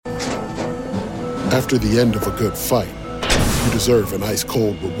After the end of a good fight, you deserve an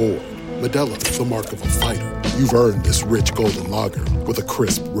ice-cold reward. Modelo is the mark of a fighter. You've earned this rich golden lager with a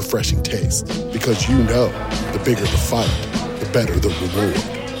crisp, refreshing taste. Because you know, the bigger the fight, the better the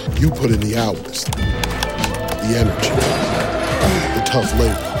reward. You put in the hours, the energy, the tough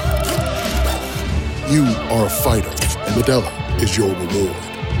labor. You are a fighter, and Modelo is your reward.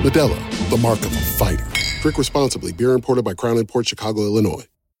 Modelo, the mark of a fighter. Drink responsibly. Beer imported by Crown Imports, Chicago, Illinois.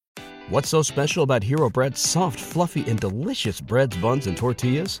 What's so special about Hero Bread's soft, fluffy, and delicious breads, buns, and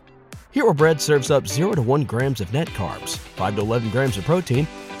tortillas? Hero Bread serves up 0 to 1 grams of net carbs, 5 to 11 grams of protein,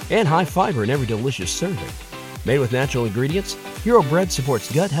 and high fiber in every delicious serving. Made with natural ingredients, Hero Bread supports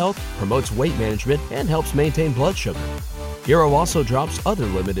gut health, promotes weight management, and helps maintain blood sugar. Hero also drops other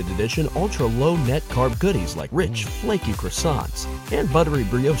limited edition ultra-low net carb goodies like rich, flaky croissants and buttery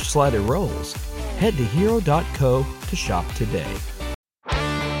brioche slider rolls. Head to hero.co to shop today.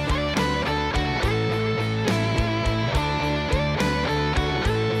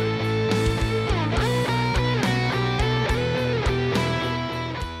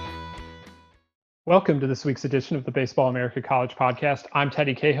 Welcome to this week's edition of the Baseball America College Podcast. I'm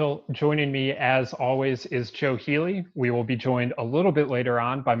Teddy Cahill. Joining me, as always, is Joe Healy. We will be joined a little bit later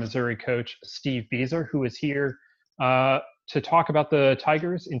on by Missouri coach Steve Bieser, who is here to talk about the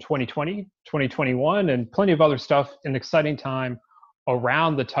Tigers in 2020, 2021, and plenty of other stuff. An exciting time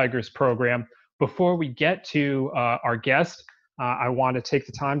around the Tigers program. Before we get to our guest, I want to take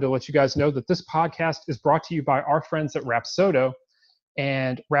the time to let you guys know that this podcast is brought to you by our friends at Rapsodo.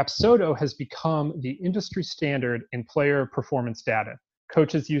 And Rapsodo has become the industry standard in player performance data.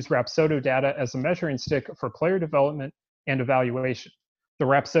 Coaches use Rapsodo data as a measuring stick for player development and evaluation. The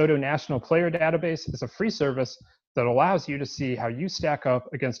Rapsodo National Player Database is a free service that allows you to see how you stack up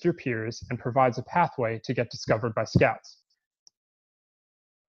against your peers and provides a pathway to get discovered by scouts.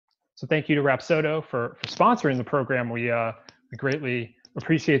 So thank you to Rapsodo for sponsoring the program. We greatly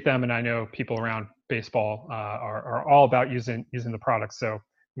appreciate them, and I know people around baseball are all about using the product. So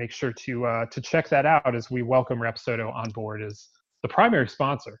make sure to check that out as we welcome Rapsodo on board as the primary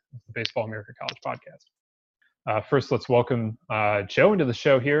sponsor of the Baseball America College Podcast. First, let's welcome Joe into the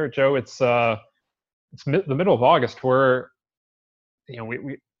show here. Joe, it's the middle of August. I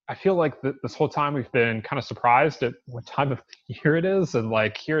feel like this whole time we've been kind of surprised at what time of year it is, and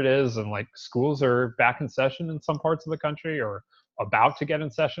here it is, and schools are back in session in some parts of the country or about to get in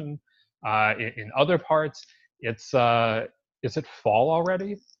session. In other parts, is it fall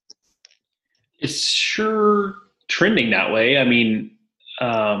already? It's sure trending that way. I mean,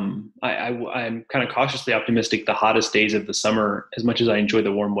 I'm kind of cautiously optimistic the hottest days of the summer, as much as I enjoy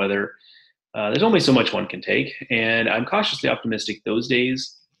the warm weather, there's only so much one can take. And I'm cautiously optimistic those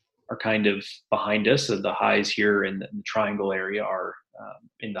days are kind of behind us. So the highs here in the Triangle area are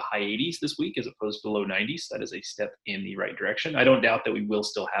in the high 80s this week as opposed to low 90s. That is a step in the right direction. I don't doubt that we will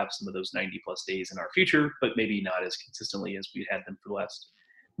still have some of those 90 plus days in our future, but maybe not as consistently as we had them for the last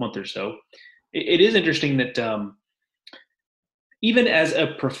month or so. It is interesting that even as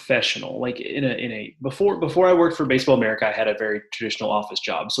a professional, before I worked for Baseball America, I had a very traditional office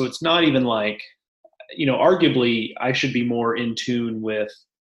job. So it's not even arguably I should be more in tune with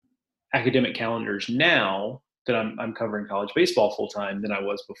academic calendars now that I'm covering college baseball full time than I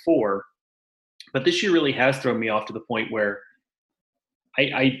was before. But this year really has thrown me off to the point where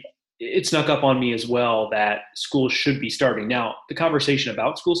it snuck up on me as well that school should be starting. Now, the conversation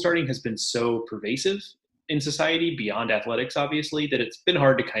about school starting has been so pervasive in society beyond athletics, obviously, that it's been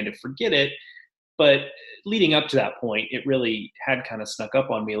hard to kind of forget it. But leading up to that point, it really had kind of snuck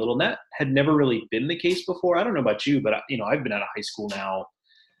up on me a little. And that had never really been the case before. I don't know about you, but I've been out of high school now.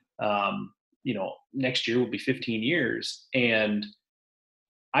 Next year will be 15 years, and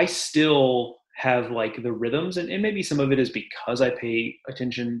I still have the rhythms, and maybe some of it is because I pay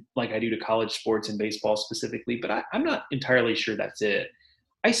attention like I do to college sports and baseball specifically, but I'm not entirely sure that's it.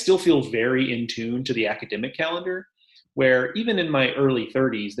 I still feel very in tune to the academic calendar, where even in my early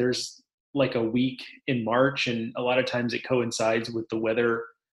 30s, there's a week in March, and a lot of times it coincides with the weather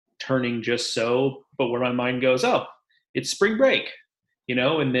turning just so, but where my mind goes, oh, it's spring break.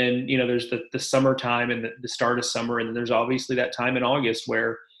 And then, there's the summertime and the start of summer. And then there's obviously that time in August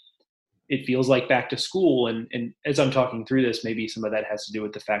where it feels like back to school. And as I'm talking through this, maybe some of that has to do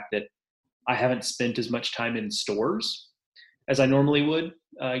with the fact that I haven't spent as much time in stores as I normally would,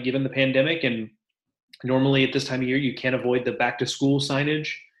 given the pandemic. And normally at this time of year, you can't avoid the back to school signage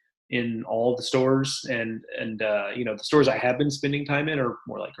in all the stores. And the stores I have been spending time in are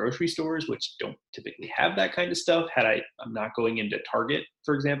more like grocery stores, which don't typically have that kind of stuff. I'm not going into Target,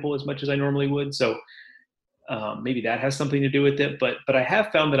 for example, as much as I normally would. So maybe that has something to do with it. But I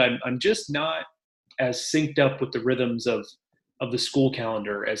have found that I'm just not as synced up with the rhythms of the school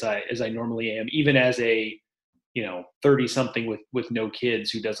calendar as I normally am, even as a 30 something with no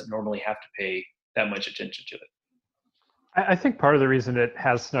kids who doesn't normally have to pay that much attention to it. I think part of the reason it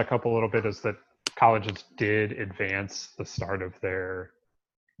has snuck up a little bit is that colleges did advance the start of their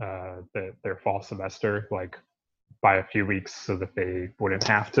fall semester like by a few weeks so that they wouldn't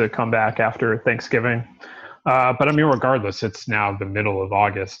have to come back after Thanksgiving. But I mean, regardless, it's now the middle of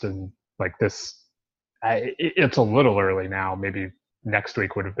August, and like this, it's a little early now. Maybe next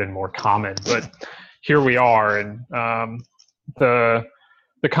week would have been more common, but here we are, and the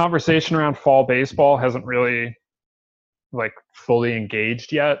conversation around fall baseball hasn't really like fully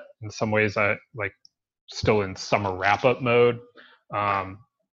engaged yet. In some ways, I like still in summer wrap up mode.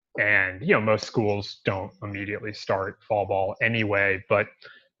 And most schools don't immediately start fall ball anyway, but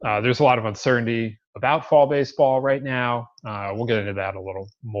there's a lot of uncertainty about fall baseball right now. We'll get into that a little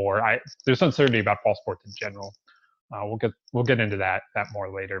more. There's uncertainty about fall sports in general. We'll get into that more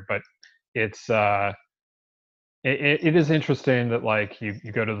later, but it's it is interesting that like you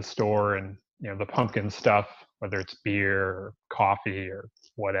go to the store and the pumpkin stuff, whether it's beer or coffee or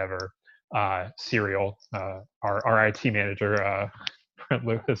whatever, cereal. Our IT manager, Brent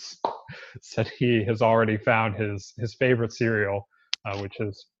Lewis, said he has already found his favorite cereal, which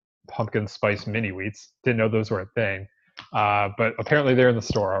is pumpkin spice mini wheats. Didn't know those were a thing, but apparently they're in the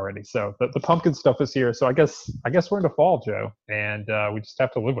store already. So the pumpkin stuff is here. So I guess we're into fall, Joe, and we just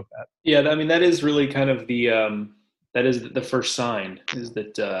have to live with that. Yeah, I mean that is really kind of the first sign is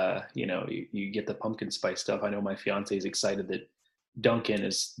that you get the pumpkin spice stuff. I know my fiance is excited that Dunkin'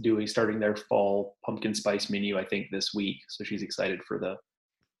 is starting their fall pumpkin spice menu, I think this week. So she's excited for the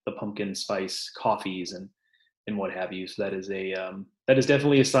pumpkin spice coffees and what have you. So that is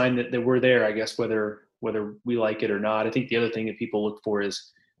definitely a sign that we're there, I guess, whether we like it or not. I think the other thing that people look for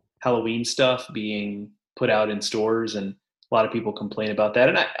is Halloween stuff being put out in stores, and a lot of people complain about that.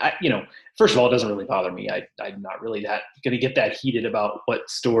 And I first of all, it doesn't really bother me. I'm not really going to get that heated about what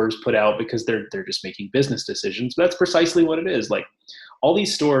stores put out because they're just making business decisions. But that's precisely what it is. Like all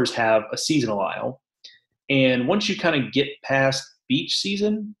these stores have a seasonal aisle, and once you kind of get past beach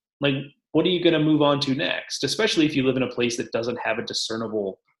season, like what are you going to move on to next? Especially if you live in a place that doesn't have a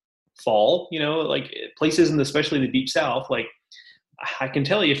discernible fall. Like places especially the deep south. Like I can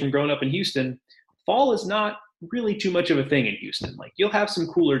tell you from growing up in Houston, fall is not really too much of a thing in Houston. Like you'll have some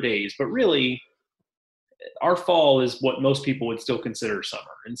cooler days, but really our fall is what most people would still consider summer.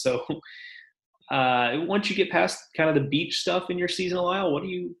 And so once you get past kind of the beach stuff in your seasonal aisle, what are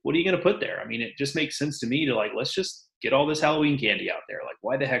you going to put there? I mean, it just makes sense to me to like, let's just get all this Halloween candy out there. Like,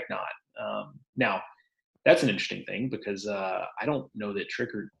 why the heck not? Now that's an interesting thing because I don't know that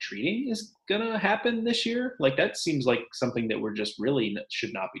trick-or-treating is going to happen this year. Like that seems like something that we're just really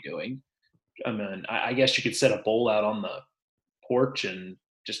should not be doing. I mean, I guess you could set a bowl out on the porch and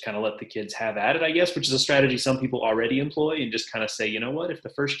just kind of let the kids have at it, I guess, which is a strategy some people already employ, and just kind of say, you know what, if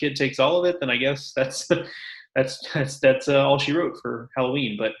the first kid takes all of it, then I guess that's all she wrote for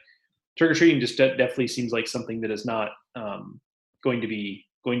Halloween. But trick-or-treating just definitely seems like something that is not going to be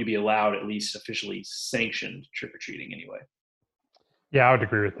allowed, at least officially sanctioned trick-or-treating anyway. Yeah, I would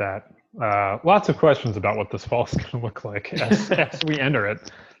agree with that. Lots of questions about what this fall is going to look like as we enter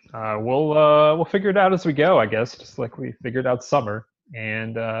it. We'll figure it out as we go, I guess, just like we figured out summer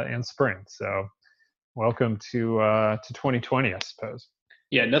and spring. So welcome to 2020, I suppose.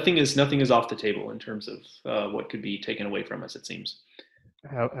 Yeah, nothing is off the table in terms of what could be taken away from us, it seems.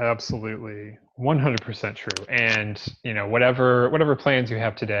 Absolutely, 100% true. And whatever plans you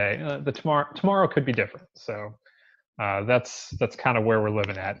have today, the tomorrow could be different. So that's kind of where we're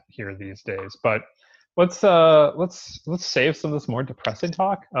living at here these days. But let's save some of this more depressing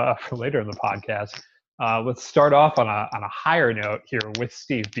talk for later in the podcast. Let's start off on a higher note here with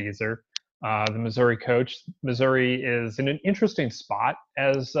Steve Bieser, the Missouri coach. Missouri is in an interesting spot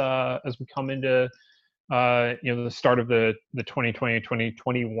as we come into the start of the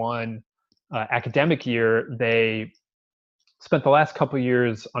 2020-2021 academic year. They spent the last couple of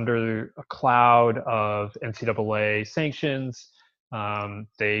years under a cloud of NCAA sanctions.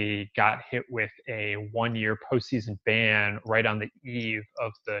 They got hit with a 1-year postseason ban right on the eve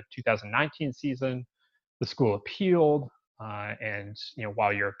of the 2019 season. The school appealed, and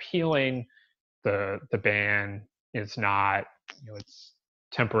while you're appealing, the ban is not, it's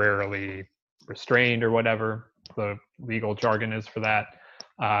temporarily restrained or whatever the legal jargon is for that.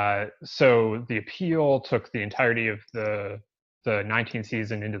 So the appeal took the entirety of the 19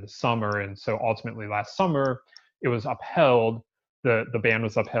 season into the summer, and so ultimately last summer it was upheld. The ban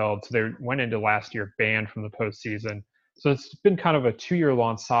was upheld, so they went into last year banned from the postseason. So it's been kind of a 2-year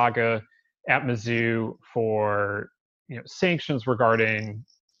long saga. at Mizzou for sanctions regarding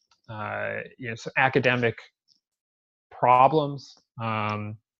some academic problems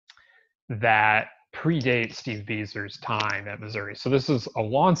that predate Steve Beazer's time at Missouri. So this is a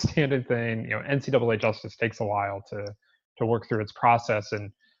long-standing thing. NCAA justice takes a while to work through its process,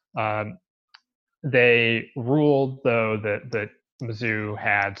 and they ruled though that Mizzou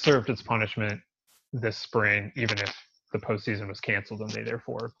had served its punishment this spring, even if the postseason was canceled, and they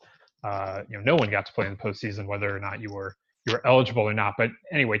therefore, no one got to play in the postseason, whether or not you were eligible or not. But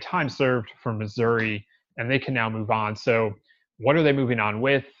anyway, time served for Missouri, and they can now move on. So, what are they moving on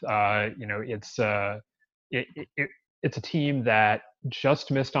with? It's a team that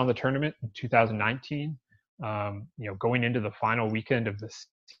just missed on the tournament in 2019. Going into the final weekend of the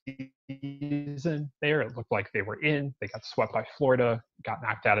season there, it looked like they were in. They got swept by Florida, got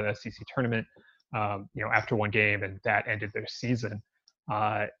knocked out of the SEC tournament, after one game, and that ended their season.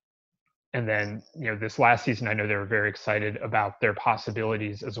 And then, this last season, I know they were very excited about their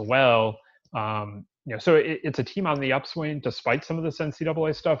possibilities as well. So it's a team on the upswing despite some of this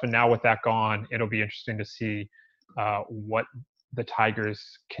NCAA stuff. And now with that gone, it'll be interesting to see what the Tigers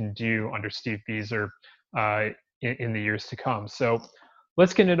can do under Steve Beazer in the years to come. So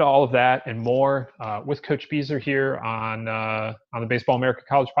let's get into all of that and more with Coach Beazer here on the Baseball America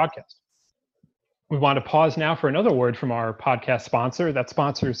College podcast. We want to pause now for another word from our podcast sponsor. That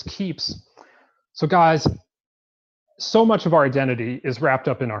sponsor is Keeps. So guys, so much of our identity is wrapped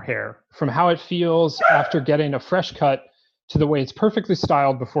up in our hair, from how it feels after getting a fresh cut to the way it's perfectly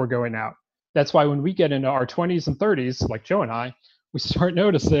styled before going out. That's why when we get into our 20s and 30s, like Joe and I, we start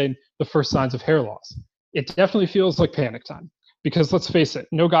noticing the first signs of hair loss. It definitely feels like panic time, because let's face it,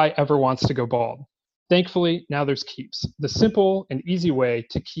 no guy ever wants to go bald. Thankfully, now there's Keeps, the simple and easy way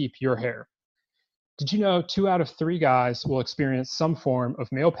to keep your hair. Did you know 2 out of 3 guys will experience some form of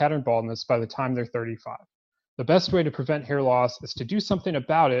male pattern baldness by the time they're 35? The best way to prevent hair loss is to do something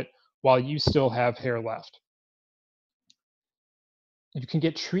about it while you still have hair left. You can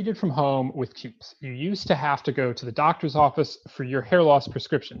get treated from home with Keeps. You used to have to go to the doctor's office for your hair loss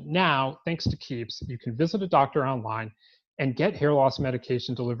prescription. Now, thanks to Keeps, you can visit a doctor online and get hair loss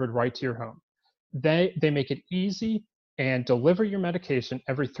medication delivered right to your home. They make it easy and deliver your medication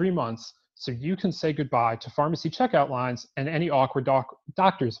every 3 months, so you can say goodbye to pharmacy checkout lines and any awkward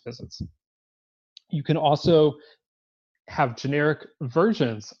doctor's visits. You can also have generic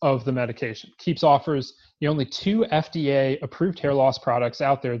versions of the medication. Keeps offers the only 2 FDA-approved hair loss products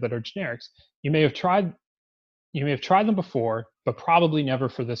out there that are generics. You may have tried them before, but probably never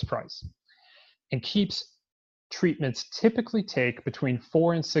for this price. And Keeps treatments typically take between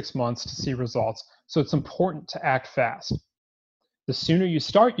 4 and 6 months to see results, so it's important to act fast. The sooner you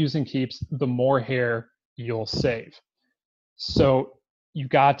start using Keeps, the more hair you'll save. So you've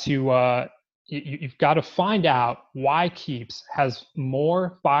got to find out why Keeps has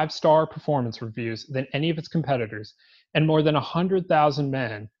more 5-star performance reviews than any of its competitors, and more than 100,000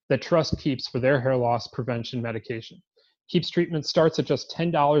 men that trust Keeps for their hair loss prevention medication. Keeps treatment starts at just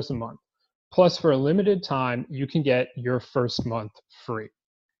 $10 a month. Plus, for a limited time, you can get your first month free.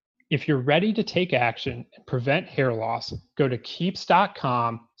 If you're ready to take action and prevent hair loss, go to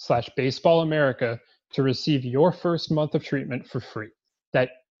keeps.com/baseballamerica to receive your first month of treatment for free.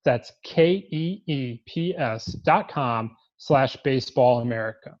 That's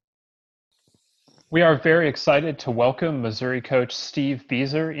KEEPS.com/baseballamerica. We are very excited to welcome Missouri coach Steve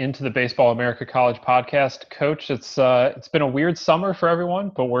Beazer into the Baseball America College podcast. Coach, it's been a weird summer for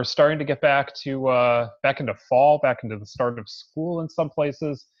everyone, but we're starting to get back into fall, back into the start of school in some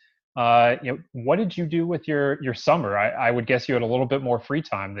places. What did you do with your summer? I would guess you had a little bit more free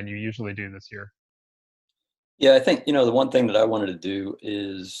time than you usually do this year. Yeah, I think, the one thing that I wanted to do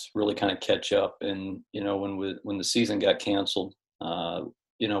is really kind of catch up. And, when the season got canceled,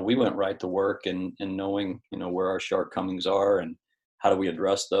 we went right to work and knowing, where our shortcomings are and how do we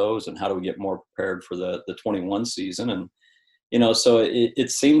address those and how do we get more prepared for the 21 season. And, so it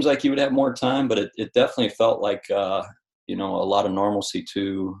seems like you would have more time, but it definitely felt like, a lot of normalcy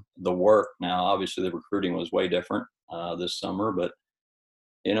to the work. Now, obviously the recruiting was way different this summer, but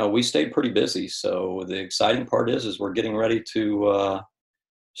we stayed pretty busy. So the exciting part is we're getting ready to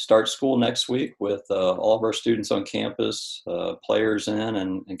start school next week with all of our students on campus, players in,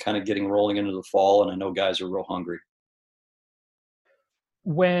 and kind of getting rolling into the fall. And I know guys are real hungry.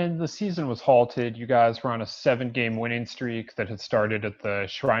 When the season was halted, you guys were on a 7-game winning streak that had started at the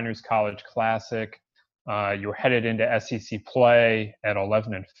Shriners College Classic. You were headed into SEC play at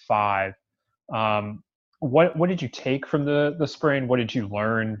 11-5. What did you take from the spring? What did you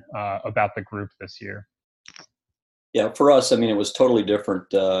learn about the group this year? Yeah, for us, I mean, it was totally different.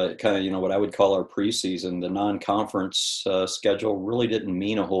 Kind of, what I would call our preseason. The non-conference schedule really didn't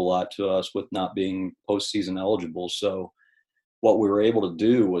mean a whole lot to us with not being postseason eligible. So what we were able to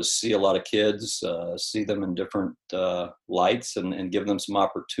do was see a lot of kids, see them in different lights, and give them some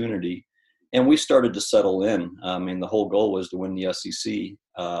opportunity. And we started to settle in. I mean, the whole goal was to win the SEC,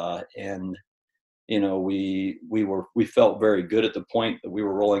 and we felt very good at the point that we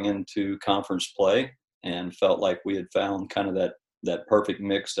were rolling into conference play, and felt like we had found kind of that perfect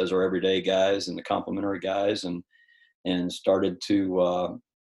mix as our everyday guys and the complementary guys, and started to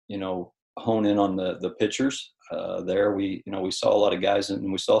hone in on the pitchers. There we saw a lot of guys,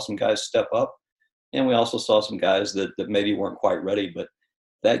 and we saw some guys step up, and we also saw some guys that maybe weren't quite ready, but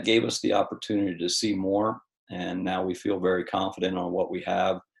that gave us the opportunity to see more. And now we feel very confident on what we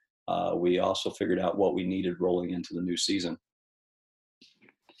have. We also figured out what we needed rolling into the new season.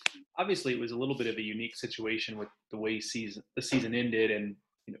 Obviously, it was a little bit of a unique situation with the way the season ended, and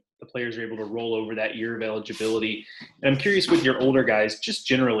the players are able to roll over that year of eligibility. And I'm curious, with your older guys, just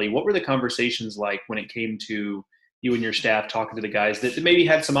generally, what were the conversations like when it came to you and your staff talking to the guys that maybe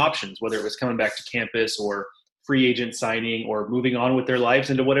had some options, whether it was coming back to campus or free agent signing or moving on with their lives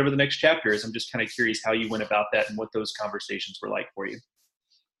into whatever the next chapter is? I'm just kind of curious how you went about that and what those conversations were like for you.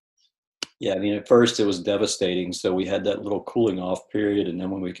 Yeah, I mean, at first it was devastating. So we had that little cooling off period, and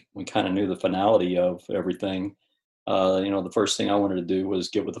then when we kind of knew the finality of everything, the first thing I wanted to do was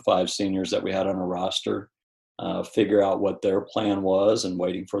get with the 5 seniors that we had on our roster, figure out what their plan was, and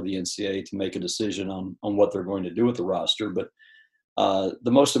waiting for the NCAA to make a decision on what they're going to do with the roster. But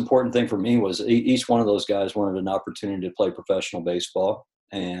the most important thing for me was each one of those guys wanted an opportunity to play professional baseball,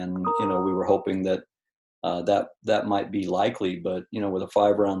 and we were hoping that that might be likely. But with a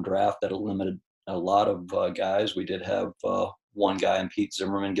 5-round draft that limited a lot of guys, we did have one guy in Pete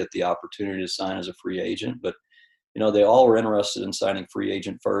Zimmerman get the opportunity to sign as a free agent. But they all were interested in signing free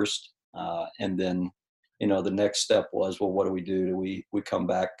agent first, and then the next step was, well, what do we do? Do we come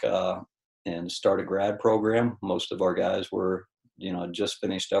back and start a grad program? Most of our guys were just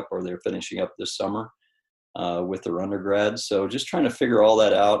finished up, or they're finishing up this summer with their undergrads. So just trying to figure all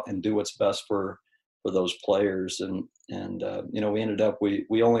that out and do what's best for those players. And we ended up,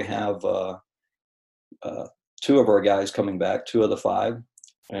 we only have 2 of our guys coming back, 2 of the 5.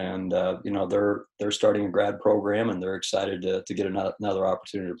 And, they're starting a grad program, and they're excited to get another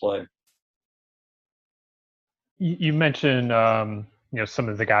opportunity to play. You mentioned, some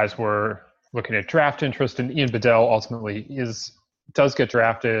of the guys were looking at draft interest, and Ian Bedell ultimately does get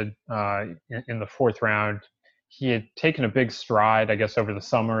drafted in the 4th round. He had taken a big stride, I guess, over the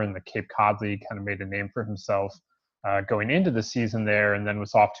summer in the Cape Cod League, kind of made a name for himself going into the season there, and then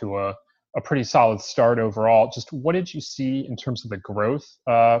was off to a pretty solid start overall. Just what did you see in terms of the growth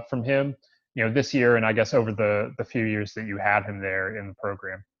from him, this year, and I guess over the few years that you had him there in the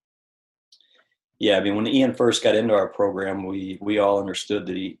program? Yeah, I mean, when Ian first got into our program, we all understood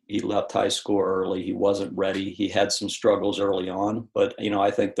that he left high school early. He wasn't ready. He had some struggles early on, but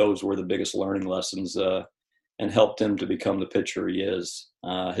I think those were the biggest learning lessons and helped him to become the pitcher he is.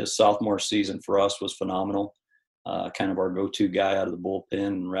 His sophomore season for us was phenomenal. Kind of our go-to guy out of the bullpen,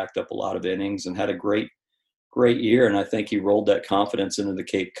 and racked up a lot of innings and had a great year. And I think he rolled that confidence into the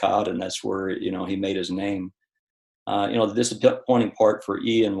Cape Cod, and that's where, he made his name. The disappointing part for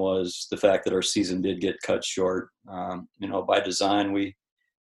Ian was the fact that our season did get cut short. By design, we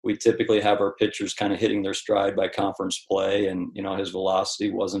typically have our pitchers kind of hitting their stride by conference play, and, his velocity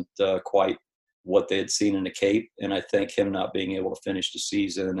wasn't quite what they had seen in the Cape. And I think him not being able to finish the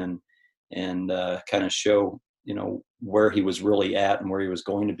season and kind of show, where he was really at and where he was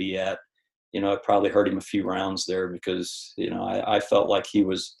going to be at, it probably hurt him a few rounds there, because, I felt like he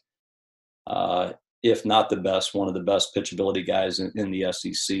was, if not the best, one of the best pitchability guys in the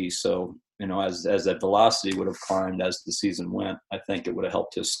SEC. So, as that velocity would have climbed as the season went, I think it would have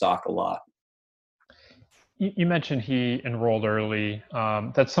helped his stock a lot. You mentioned he enrolled early.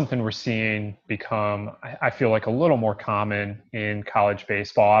 That's something we're seeing become, I feel like, a little more common in college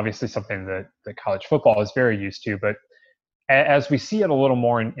baseball. Obviously something that college football is very used to, but as we see it a little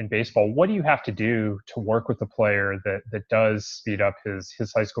more in baseball, what do you have to do to work with a player that does speed up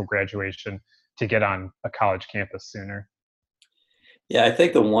his high school graduation to get on a college campus sooner? Yeah, I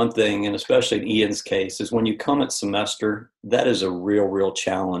think the one thing, and especially in Ian's case, is when you come at semester, that is a real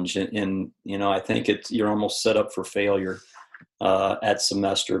challenge. And I think you're almost set up for failure at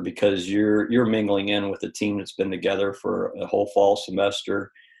semester, because you're mingling in with a team that's been together for a whole fall semester.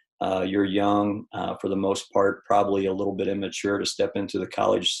 You're young, for the most part, probably a little bit immature to step into the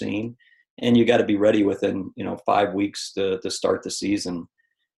college scene, and you got to be ready within 5 weeks to start the season.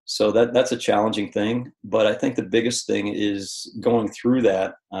 So that's a challenging thing. But I think the biggest thing is going through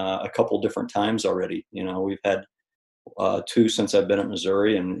that a couple different times already. We've had two since I've been at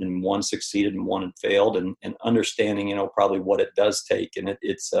Missouri, and one succeeded and one had failed, and understanding, probably what it does take. And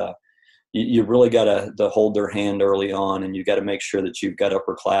it's you really got to hold their hand early on, and you got to make sure that you've got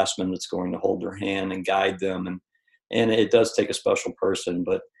upperclassmen that's going to hold their hand and guide them. And it does take a special person,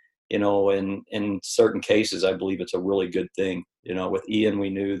 but in certain cases, I believe it's a really good thing. With Ian, we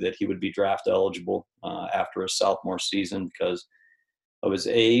knew that he would be draft eligible after his sophomore season because of his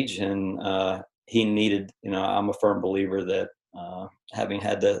age, and he needed, I'm a firm believer that having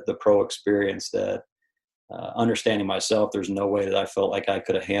had the pro experience, that understanding myself, there's no way that I felt like I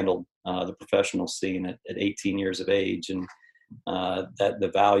could have handled the professional scene at 18 years of age, and that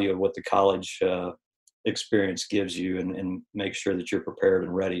the value of what the college experience gives you, and make sure that you're prepared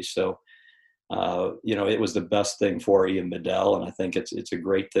and ready. So, it was the best thing for Ian Bedell, and I think it's a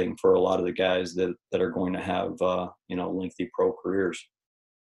great thing for a lot of the guys that are going to have, lengthy pro careers.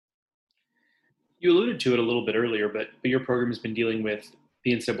 You alluded to it a little bit earlier, but your program has been dealing with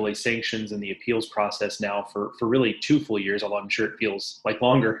the NCAA sanctions and the appeals process now for really 2 full years, although I'm sure it feels like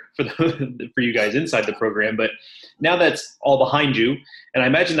longer for you guys inside the program. But now that's all behind you, and I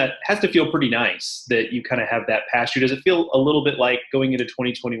imagine that has to feel pretty nice that you kind of have that past you. Does it feel a little bit like going into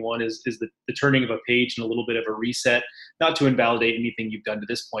 2021 is the turning of a page and a little bit of a reset, not to invalidate anything you've done to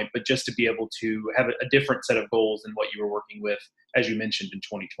this point, but just to be able to have a different set of goals than what you were working with, as you mentioned, in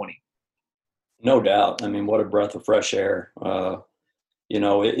 2020? No doubt. I mean, what a breath of fresh air.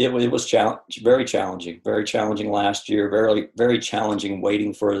 It was very challenging last year, very, very challenging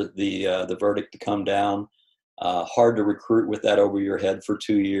waiting for the verdict to come down. Hard to recruit with that over your head for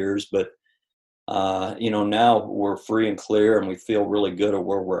 2 years. But, now we're free and clear, and we feel really good at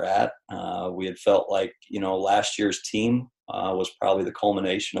where we're at. We had felt like, last year's team was probably the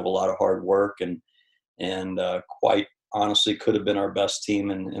culmination of a lot of hard work, and quite honestly could have been our best team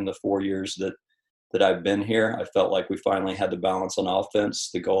in the 4 years that I've been here. I felt like we finally had the balance on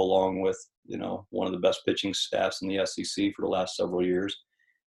offense to go along with, one of the best pitching staffs in the SEC for the last several years.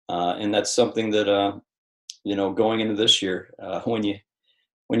 And that's something that, going into this year, when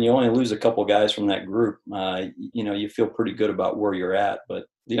you only lose a couple guys from that group, you feel pretty good about where you're at. But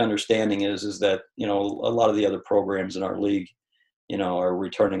the understanding is that, a lot of the other programs in our league, are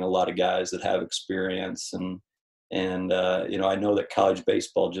returning a lot of guys that have experience, and I know that college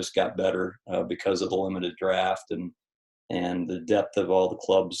baseball just got better because of the limited draft and the depth of all the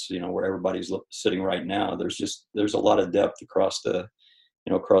clubs, where everybody's sitting right now. There's a lot of depth across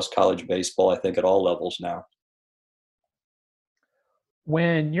across college baseball, I think, at all levels now.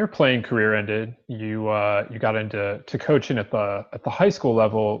 When your playing career ended, you got into coaching at the high school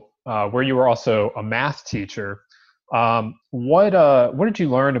level, where you were also a math teacher. What did you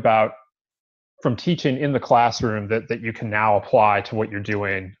learn from teaching in the classroom that you can now apply to what you're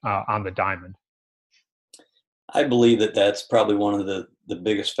doing on the diamond? I believe that that's probably one of the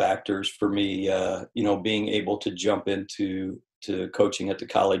biggest factors for me, being able to jump into coaching at the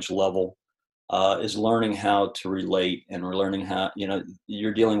college level, is learning how to relate, and learning how,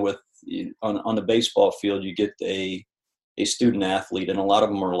 you're dealing with, on the baseball field, you get a student athlete, and a lot of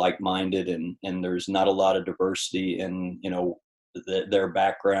them are like-minded, and there's not a lot of diversity in, their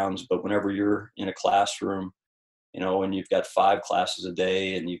backgrounds. But whenever you're in a classroom, and you've got 5 classes a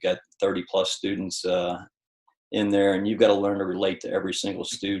day, and you've got 30 plus students in there, and you've got to learn to relate to every single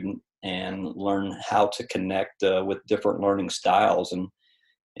student and learn how to connect with different learning styles. And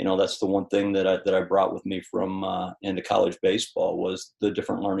that's the one thing that I brought with me from into college baseball, was the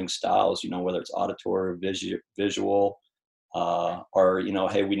different learning styles, whether it's auditory, visual, or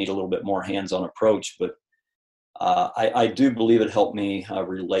hey, we need a little bit more hands-on approach. But I do believe it helped me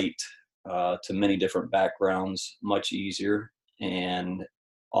relate to many different backgrounds much easier. And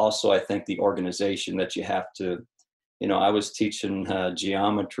also, I think the organization that you have to, I was teaching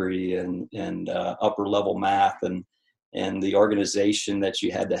geometry and upper level math, and the organization that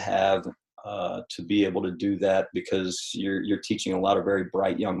you had to have to be able to do that, because you're teaching a lot of very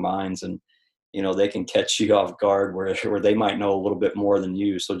bright young minds, and they can catch you off guard where they might know a little bit more than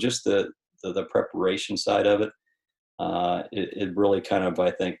you. So just the preparation side of it, it really kind of,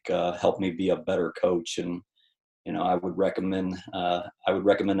 I think, helped me be a better coach. And I would recommend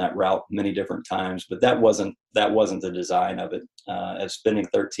that route many different times, but that wasn't the design of it. As spending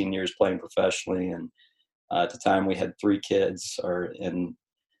 13 years playing professionally, and at the time we had 3 kids, and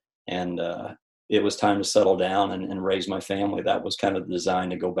it was time to settle down and raise my family. That was kind of the design,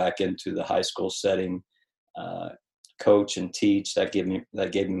 to go back into the high school setting, coach and teach. That gave me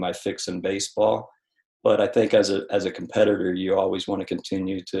my fix in baseball. But I think as a competitor, you always want to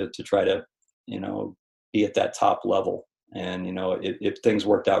continue to try to, be at that top level. And, if things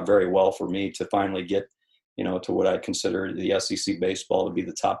worked out very well for me to finally get, to what I consider the SEC baseball to be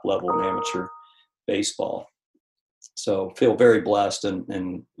the top level in amateur baseball. So feel very blessed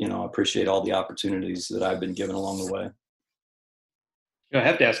and appreciate all the opportunities that I've been given along the way. I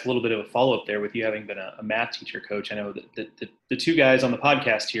have to ask a little bit of a follow-up there with you having been a math teacher, Coach. I know that the two guys on the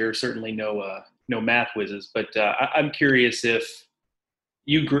podcast here certainly no math whizzes, but I'm curious if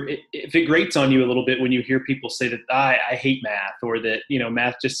it grates on you a little bit when you hear people say that I hate math, or that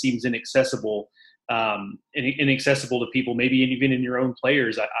math just seems inaccessible to people, maybe even in your own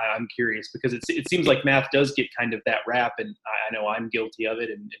players. I'm curious because it seems like math does get kind of that rap, and I know I'm guilty of it,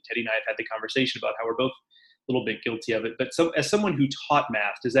 and Teddy and I have had the conversation about how we're both a little bit guilty of it. But as someone who taught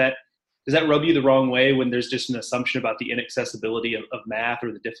math, does that rub you the wrong way when there's just an assumption about the inaccessibility of math,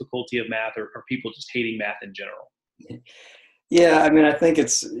 or the difficulty of math, or people just hating math in general? Yeah, I mean, I think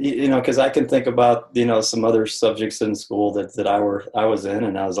it's, because I can think about, some other subjects in school that I was in,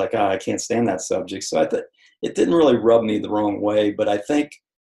 and I was like, I can't stand that subject. So it didn't really rub me the wrong way. But I think,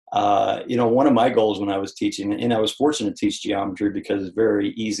 one of my goals when I was teaching, and I was fortunate to teach geometry because it's very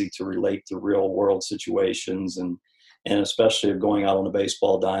easy to relate to real world situations, and especially of going out on a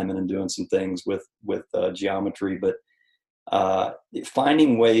baseball diamond and doing some things with geometry. But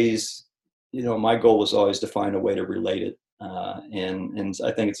finding ways, my goal was always to find a way to relate it. And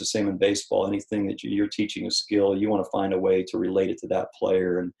I think it's the same in baseball. Anything that you're teaching a skill, you want to find a way to relate it to that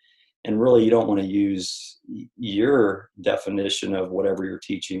player. And really, you don't want to use your definition of whatever you're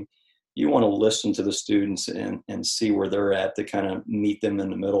teaching. You want to listen to the students and see where they're at, to kind of meet them in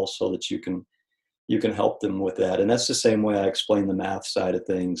the middle so that you can help them with that. And that's the same way I explain the math side of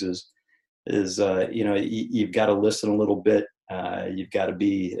things you've got to listen a little bit. You've got to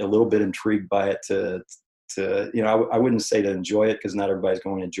be a little bit intrigued by it to I wouldn't say to enjoy it, because not everybody's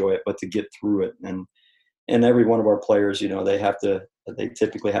going to enjoy it, but to get through it. And every one of our players, they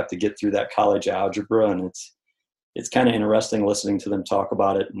typically have to get through that college algebra, and it's kind of interesting listening to them talk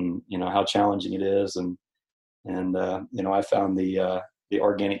about it, and how challenging it is. And I found the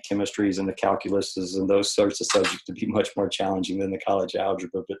organic chemistries and the calculuses and those sorts of subjects to be much more challenging than the college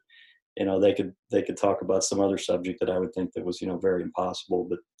algebra. But they could talk about some other subject that I would think that was very impossible.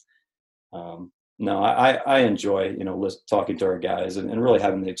 But no, I enjoy, talking to our guys and really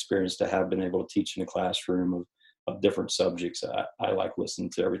having the experience to have been able to teach in a classroom of different subjects. I like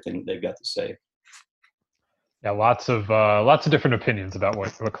listening to everything they've got to say. Yeah, lots of different opinions about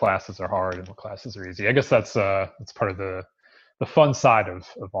what classes are hard and what classes are easy. I guess that's part of the fun side of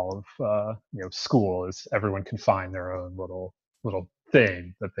all of school, is everyone can find their own little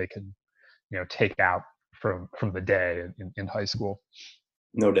thing that they can take out from the day in high school.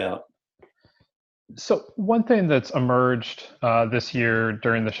 No doubt. So one thing that's emerged this year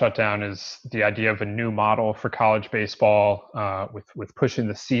during the shutdown is the idea of a new model for college baseball, with pushing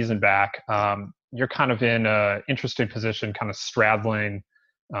the season back. You're kind of in an interesting position, kind of straddling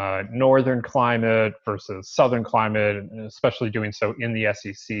northern climate versus southern climate, and especially doing so in the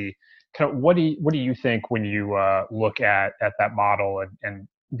SEC. Kind of what do you think when you look at that model and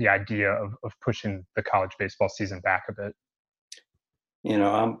the idea of pushing the college baseball season back a bit?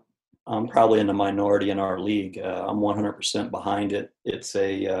 I'm probably in the minority in our league. I'm 100% behind it. It's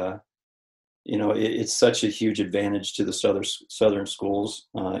it's such a huge advantage to the southern schools,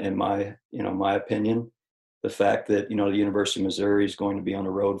 in my opinion. The fact that, the University of Missouri is going to be on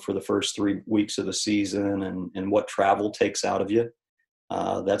the road for the first 3 weeks of the season, and what travel takes out of you.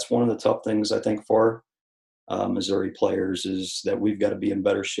 That's one of the tough things, I think, for Missouri players, is that we've got to be in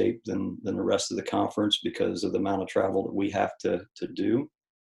better shape than the rest of the conference because of the amount of travel that we have to do.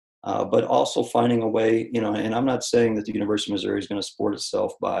 But also finding a way, and I'm not saying that the University of Missouri is going to support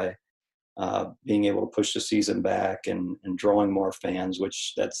itself by being able to push the season back and drawing more fans,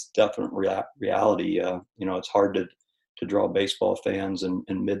 which that's definite reality. It's hard to draw baseball fans in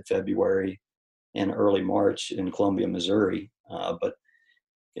mid-February and early March in Columbia, Missouri. But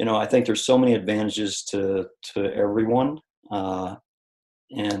I think there's so many advantages to everyone.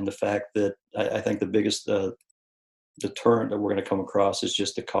 And the fact that I think the biggest deterrent that we're going to come across is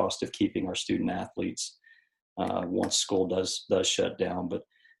just the cost of keeping our student athletes once school does shut down. But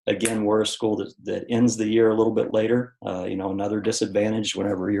again, we're a school that ends the year a little bit later. Another disadvantage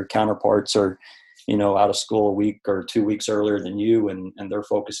whenever your counterparts are, out of school a week or 2 weeks earlier than you, and they're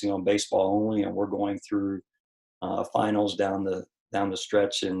focusing on baseball only, and we're going through finals down the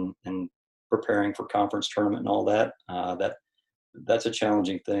stretch and preparing for conference tournament and all that. That's a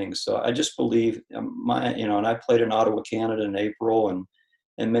challenging thing. So I just believe and I played in Ottawa, Canada in April, and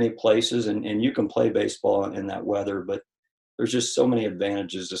in many places, and you can play baseball in that weather, but there's just so many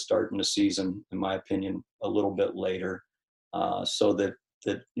advantages to starting the season, in my opinion, a little bit later, so that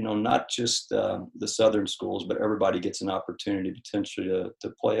not just the Southern schools, but everybody gets an opportunity potentially to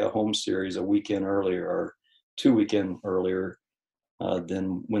play a home series a weekend earlier or 2 weekend earlier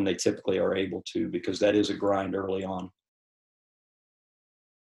than when they typically are able to, because that is a grind early on.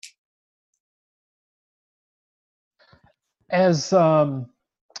 As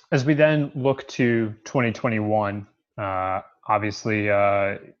we then look to 2021, obviously,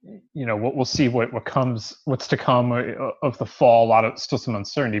 we'll see what's to come of the fall. Still some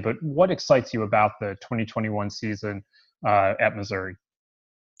uncertainty, but what excites you about the 2021 season at Missouri?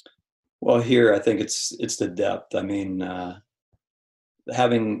 Well, here I think it's the depth. I mean,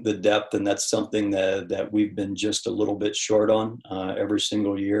 having the depth, and that's something that we've been just a little bit short on every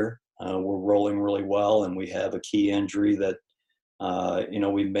single year. We're rolling really well, and we have a key injury that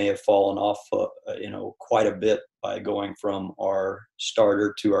we may have fallen off quite a bit by going from our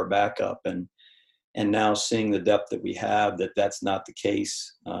starter to our backup, and now seeing the depth that we have, that's not the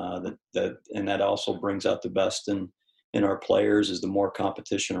case. And that also brings out the best in our players, is the more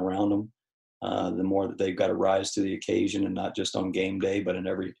competition around them, the more that they've got to rise to the occasion, and not just on game day, but in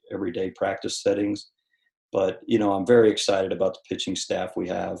everyday practice settings. But, I'm very excited about the pitching staff we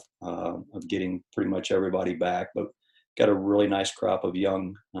have, of getting pretty much everybody back. But got a really nice crop of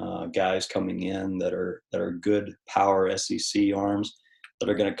young guys coming in that are good power SEC arms that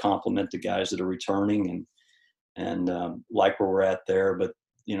are going to complement the guys that are returning, and like where we're at there. But,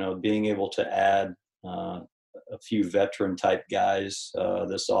 being able to add a few veteran type guys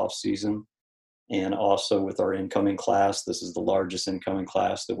this off season. And also with our incoming class, this is the largest incoming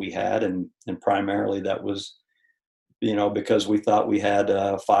class that we had. And primarily that was, because we thought we had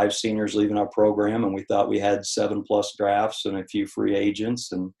 5 seniors leaving our program, and we thought we had 7+ drafts and a few free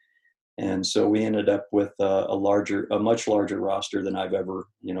agents. And so we ended up with a much larger roster than I've ever,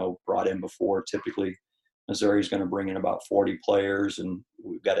 brought in before. Typically, Missouri's going to bring in about 40 players, and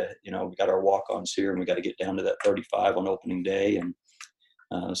we've got to, we got our walk-ons here, and we got to get down to that 35 on opening day. And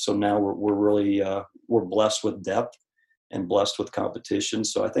so now we're really we're blessed with depth and blessed with competition.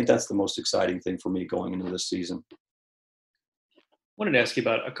 So I think that's the most exciting thing for me going into this season. I wanted to ask you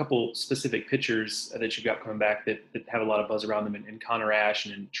about a couple specific pitchers that you've got coming back that have a lot of buzz around them, in Connor Ash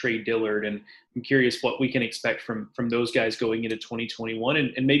and in Trey Dillard. And I'm curious what we can expect from those guys going into 2021.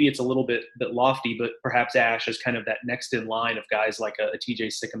 And maybe it's a little bit lofty, but perhaps Ash is kind of that next in line of guys like a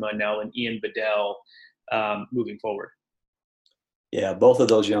TJ Sikkema now and Ian Bedell moving forward. Yeah, both of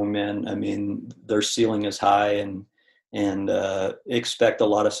those young men, I mean, their ceiling is high, and expect a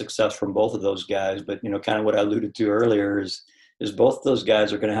lot of success from both of those guys. But, kind of what I alluded to earlier is both of those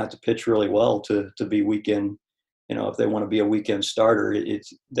guys are going to have to pitch really well to be weekend. If they want to be a weekend starter,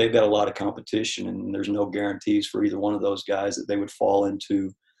 they've got a lot of competition, and there's no guarantees for either one of those guys that they would fall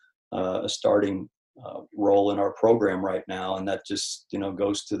into a starting role in our program right now. And that just,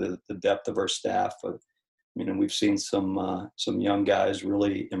 goes to the depth of our staff. We've seen some young guys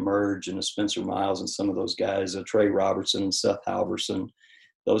really emerge, in the Spencer Miles and some of those guys, Trey Robertson and Seth Halverson.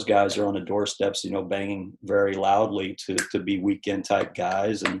 Those guys are on the doorsteps, banging very loudly to be weekend type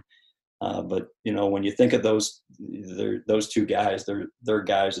guys. And but when you think of those two guys, they're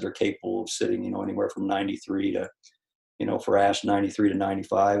guys that are capable of sitting, anywhere from 93 to, for Ash 93 to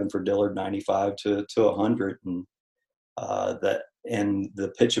 95, and for Dillard 95 to 100, and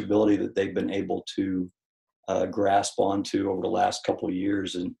the pitchability that they've been able to grasp onto over the last couple of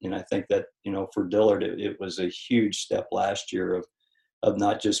years. And I think that, for Dillard, it was a huge step last year of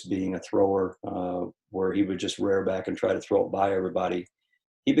not just being a thrower where he would just rear back and try to throw it by everybody.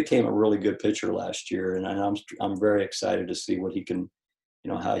 He became a really good pitcher last year, and I'm very excited to see what he can,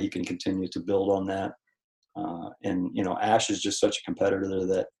 how he can continue to build on that. And Ash is just such a competitor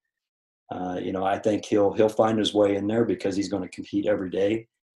that I think he'll find his way in there, because he's going to compete every day.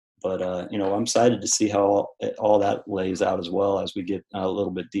 But, I'm excited to see how all that lays out as well as we get a little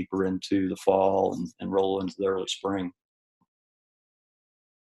bit deeper into the fall and roll into the early spring.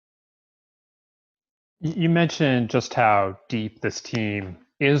 You mentioned just how deep this team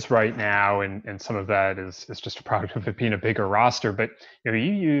is right now, and some of that is just a product of it being a bigger roster. But you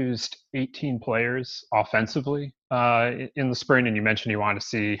used 18 players offensively in the spring, and you mentioned you wanted to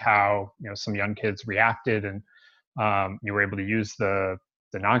see how some young kids reacted, and you were able to use the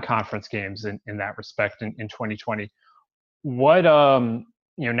non-conference games in that respect in 2020. What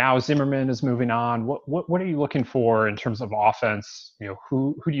now Zimmerman is moving on. What are you looking for in terms of offense?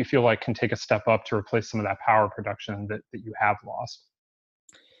 Who do you feel like can take a step up to replace some of that power production that you have lost?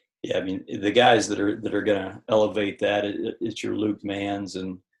 Yeah, I mean, the guys that are going to elevate that, it's your Luke Mans,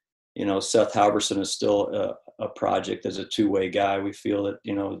 and Seth Halverson is still a project as a two-way guy. We feel that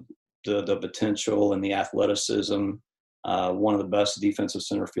the potential and the athleticism, one of the best defensive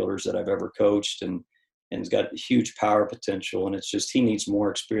center fielders that I've ever coached, and he's got huge power potential. And it's just he needs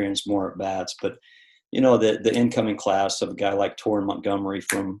more experience, more at bats. But the incoming class of a guy like Torrin Montgomery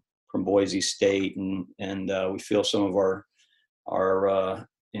from Boise State, and we feel some of our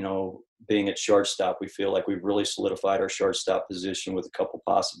being at shortstop, we feel like we've really solidified our shortstop position with a couple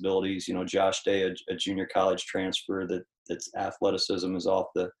possibilities. Josh Day, a junior college transfer that's athleticism is off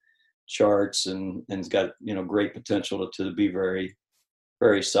the charts and has got great potential to be very,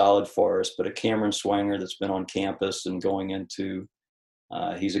 very solid for us. But a Cameron Swanger that's been on campus and going into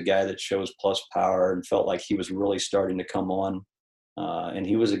he's a guy that shows plus power and felt like he was really starting to come on. And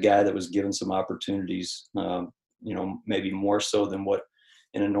he was a guy that was given some opportunities, maybe more so than what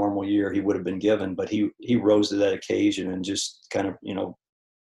in a normal year he would have been given, but he rose to that occasion and just kind of,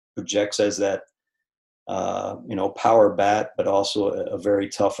 projects as that, power bat, but also a very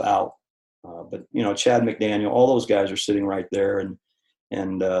tough out. But Chad McDaniel, all those guys are sitting right there,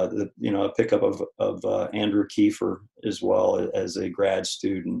 and a pickup of Andrew Kiefer as well as a grad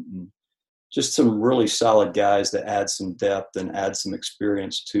student, and just some really solid guys that add some depth and add some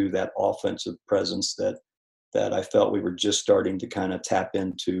experience to that offensive presence that I felt we were just starting to kind of tap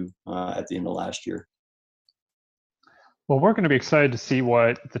into at the end of last year. Well, we're going to be excited to see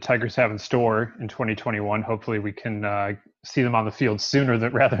what the Tigers have in store in 2021. Hopefully we can see them on the field sooner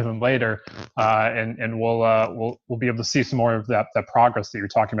rather than later. And we'll be able to see some more of that progress that you're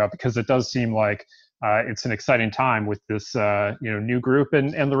talking about, because it does seem like it's an exciting time with this new group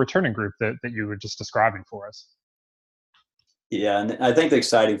and the returning group that you were just describing for us. Yeah, and I think the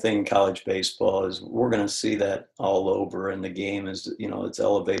exciting thing in college baseball is we're going to see that all over, and the game is, it's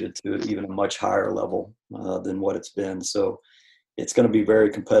elevated to even a much higher level than what it's been. So it's going to be very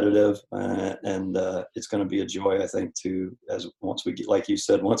competitive, and it's going to be a joy, I think, once we get, like you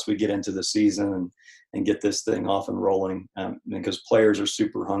said, once we get into the season and get this thing off and rolling, because players are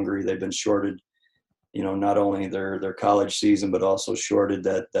super hungry. They've been shorted, not only their college season, but also shorted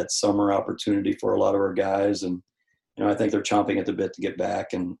that summer opportunity for a lot of our guys. And I think they're chomping at the bit to get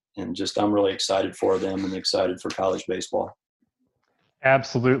back, and just I'm really excited for them and excited for college baseball.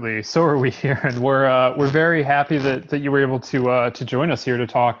 Absolutely, so are we here, and we're very happy that you were able to join us here to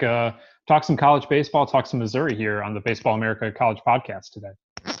talk some college baseball, talk some Missouri here on the Baseball America College Podcast today.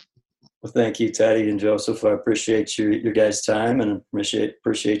 Well, thank you, Teddy and Joseph. I appreciate your guys' time, and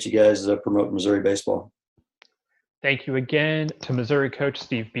appreciate you guys promoting Missouri baseball. Thank you again to Missouri coach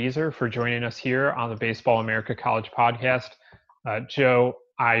Steve Bieser for joining us here on the Baseball America College Podcast. Joe,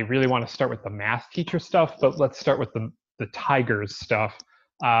 I really want to start with the math teacher stuff, but let's start with the Tigers stuff.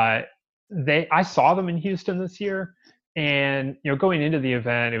 I saw them in Houston this year, and going into the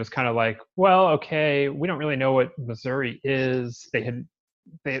event, it was kind of like, well, okay, we don't really know what Missouri is. They're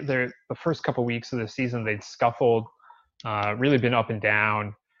the first couple weeks of the season they'd scuffled, really been up and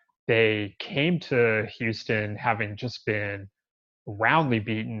down. They came to Houston having just been roundly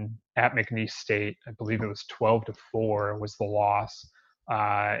beaten at McNeese State. I believe it was 12-4 was the loss.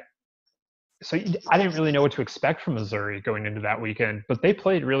 So I didn't really know what to expect from Missouri going into that weekend, but they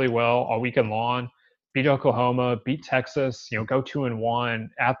played really well all weekend long, beat Oklahoma, beat Texas, go 2-1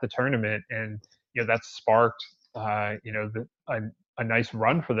 at the tournament. And, that sparked, a nice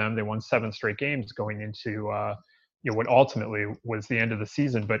run for them. They won 7 straight games going into, what ultimately was the end of the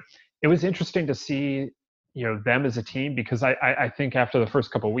season. But it was interesting to see, them as a team, because I think after the first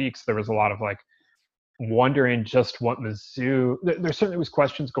couple of weeks, there was a lot of wondering just what Mizzou, there certainly was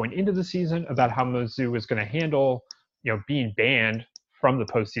questions going into the season about how Mizzou was going to handle, being banned from the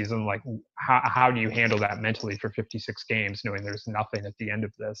postseason. Like how do you handle that mentally for 56 games, knowing there's nothing at the end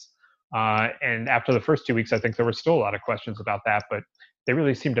of this? And after the first 2 weeks, I think there were still a lot of questions about that, but they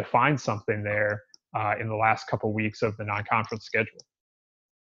really seemed to find something there in the last couple of weeks of the non-conference schedule.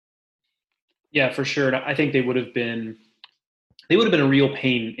 Yeah, for sure. I think they would have been a real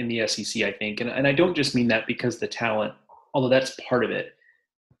pain in the SEC, I think. And I don't just mean that because the talent, although that's part of it.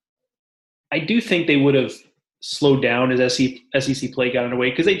 I do think they would have slowed down as SEC play got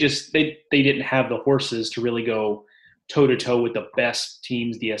underway, because they didn't have the horses to really go toe-to-toe with the best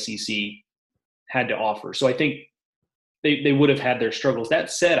teams the SEC had to offer. So I think they would have had their struggles.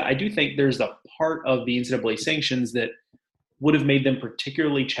 That said, I do think there's a part of the NCAA sanctions that would have made them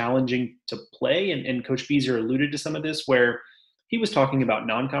particularly challenging to play. And Coach Bieser alluded to some of this, where he was talking about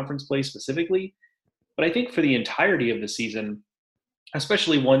non-conference play specifically. But I think for the entirety of the season,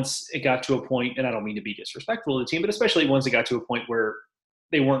 especially once it got to a point, and I don't mean to be disrespectful to the team, but especially once it got to a point where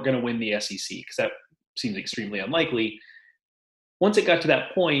they weren't going to win the SEC because that seems extremely unlikely. Once it got to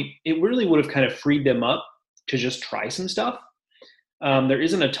that point, it really would have kind of freed them up to just try some stuff. There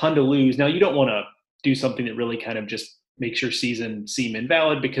isn't a ton to lose. Now, you don't want to do something that really kind of just makes your season seem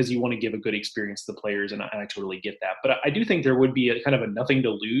invalid because you want to give a good experience to the players, and I totally get that. But I do think there would be a kind of a nothing to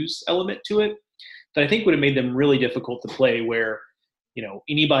lose element to it that I think would have made them really difficult to play, where, you know,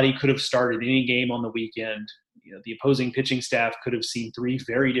 anybody could have started any game on the weekend. You know, the opposing pitching staff could have seen 3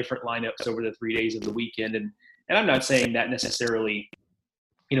 very different lineups over the 3 days of the weekend. And I'm not saying that necessarily,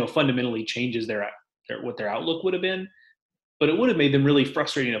 you know, fundamentally changes what their outlook would have been, but it would have made them really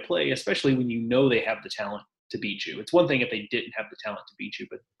frustrating to play, especially when you know they have the talent to beat you. It's one thing if they didn't have the talent to beat you,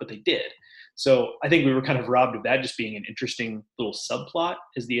 but they did. So I think we were kind of robbed of that just being an interesting little subplot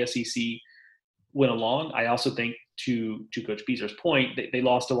as the SEC went along. I also think, to Coach Beezer's point, they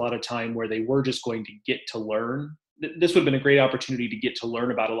lost a lot of time where they were just going to get to learn. This would have been a great opportunity to get to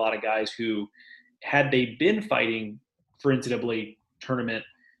learn about a lot of guys who, had they been fighting for NCAA tournament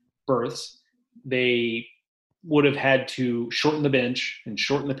berths, they would have had to shorten the bench and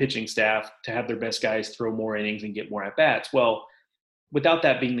shorten the pitching staff to have their best guys throw more innings and get more at-bats. Well, without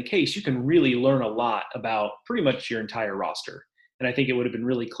that being the case, you can really learn a lot about pretty much your entire roster. And I think it would have been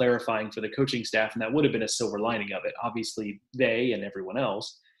really clarifying for the coaching staff, and that would have been a silver lining of it. Obviously, they and everyone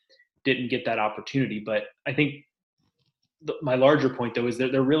else didn't get that opportunity. But I think my larger point, though, is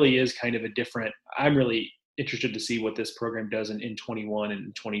that there really is kind of a different – I'm really interested to see what this program does in 21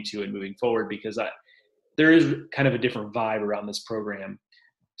 and 22 and moving forward, because there is kind of a different vibe around this program,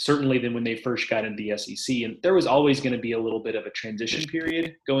 certainly than when they first got into the SEC. And there was always going to be a little bit of a transition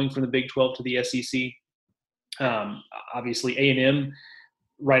period going from the Big 12 to the SEC. Obviously, A&M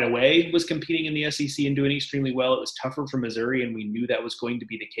right away was competing in the SEC and doing extremely well. It was tougher for Missouri, and we knew that was going to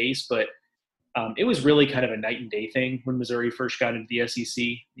be the case. But it was really kind of a night and day thing when Missouri first got into the SEC.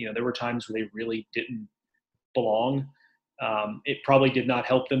 You know, there were times where they really didn't belong. It probably did not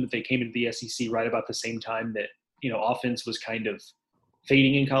help them that they came into the SEC right about the same time that, you know, offense was kind of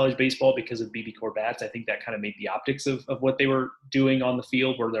fading in college baseball because of BB Corbats. I think that kind of made the optics of what they were doing on the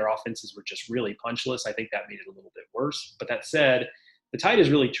field, where their offenses were just really punchless. I think that made it a little bit worse. But that said, the tide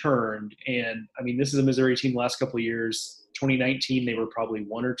has really turned. And I mean, this is a Missouri team the last couple of years. 2019, they were probably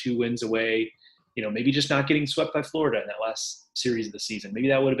 1 or 2 wins away, you know, maybe just not getting swept by Florida in that last series of the season. Maybe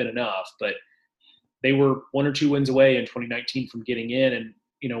that would have been enough, but they were 1 or 2 wins away in 2019 from getting in. And,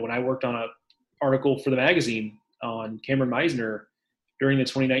 you know, when I worked on an article for the magazine on Cameron Meisner during the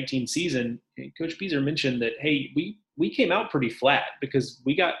 2019 season, Coach Beezer mentioned that, hey, we came out pretty flat because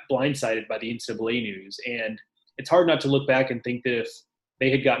we got blindsided by the NCAA news. And it's hard not to look back and think that if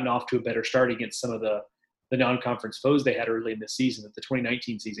they had gotten off to a better start against some of the non-conference foes they had early in the season, that the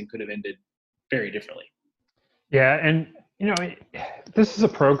 2019 season could have ended very differently. Yeah, and you know, this is a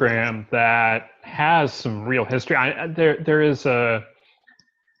program that has some real history. I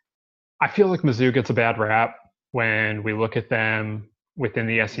feel like Mizzou gets a bad rap when we look at them within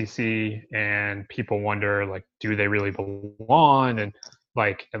the SEC and people wonder, like, do they really belong? And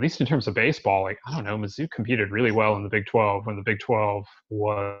like, at least in terms of baseball, like, I don't know, Mizzou competed really well in the Big 12 when the Big 12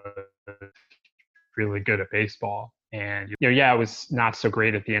 was really good at baseball. And, you know, yeah, it was not so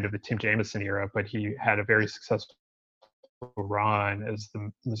great at the end of the Tim Jamison era, but he had a very successful run as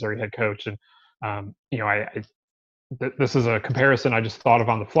the Missouri head coach. And, you know, this is a comparison I just thought of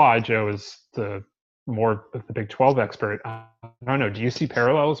on the fly. Joe is the more of the Big 12 expert. I don't know. Do you see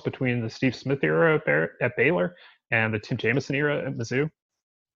parallels between the Steve Smith era at Baylor and the Tim Jamison era at Mizzou?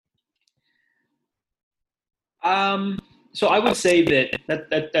 So I would say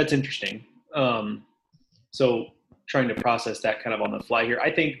that's interesting. So trying to process that kind of on the fly here. I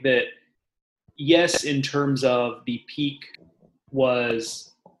think that, yes, in terms of the peak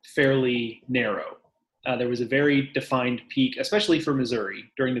was fairly narrow. There was a very defined peak, especially for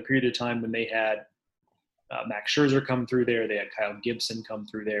Missouri, during the period of time when they had Max Scherzer come through there, they had Kyle Gibson come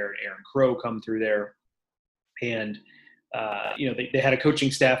through there, and Aaron Crow come through there. And, you know, they had a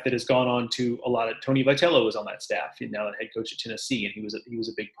coaching staff that has gone on to a lot of – Tony Vitello was on that staff, and now the head coach at Tennessee, and he was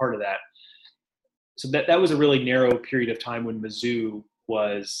a big part of that. So that was a really narrow period of time when Mizzou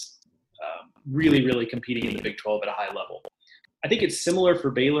was really, really competing in the Big 12 at a high level. I think it's similar for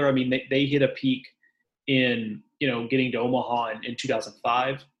Baylor. I mean, they hit a peak in, you know, getting to Omaha in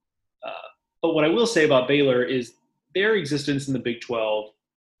 2005. But what I will say about Baylor is their existence in the Big 12,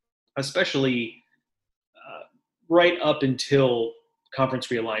 especially right up until conference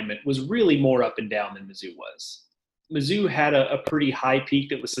realignment, was really more up and down than Mizzou was. Mizzou had a pretty high peak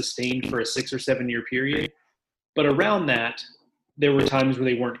that was sustained for a 6 or 7 year period. But around that, there were times where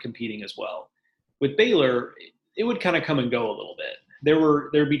they weren't competing as well. With Baylor, it would kind of come and go a little bit.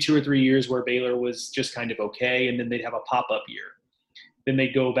 there'd be 2 or 3 years where Baylor was just kind of okay, and then they'd have a pop-up year. Then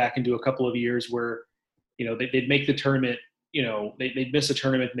they'd go back into a couple of years where, they'd make the tournament, they'd miss a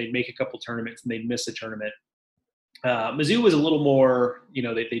tournament, and they'd make a couple tournaments, and they'd miss a tournament. Mizzou was a little more,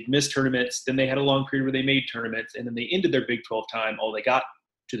 they'd miss tournaments, then they had a long period where they made tournaments, and then they ended their Big 12 time. They got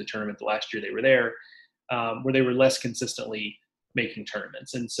to the tournament the last year they were there, where they were less consistently making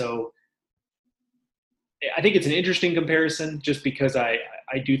tournaments. And so I think it's an interesting comparison just because I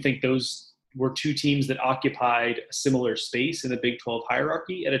do think those were two teams that occupied a similar space in the Big 12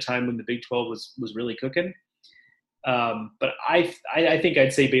 hierarchy at a time when the Big 12 was really cooking. But I think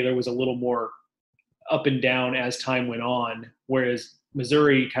I'd say Baylor was a little more up and down as time went on, whereas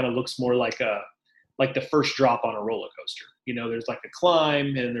Missouri kind of looks more like the first drop on a roller coaster. There's like a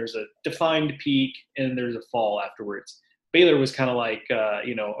climb, and there's a defined peak, and there's a fall afterwards. Baylor was kind of like, a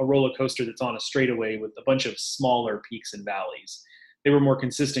roller coaster that's on a straightaway with a bunch of smaller peaks and valleys. They were more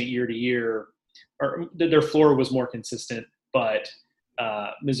consistent year to year, or their floor was more consistent, but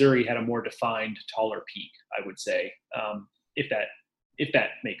Missouri had a more defined, taller peak, I would say, if that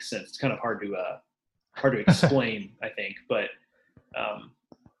makes sense. It's kind of hard to explain, I think, but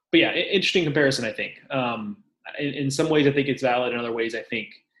yeah, interesting comparison, I think. In some ways, I think it's valid. In other ways, I think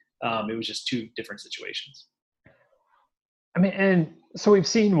it was just two different situations. I mean, and so we've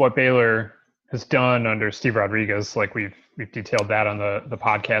seen what Baylor has done under Steve Rodriguez. Like we've detailed that on the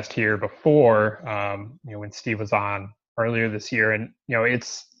podcast here before, when Steve was on earlier this year, and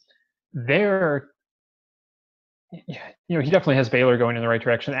it's there. He definitely has Baylor going in the right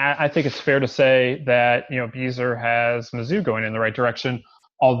direction. I think it's fair to say that Beazer has Mizzou going in the right direction.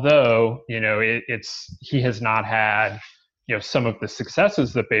 Although he has not had some of the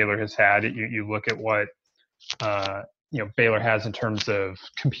successes that Baylor has had. You look at what Baylor has in terms of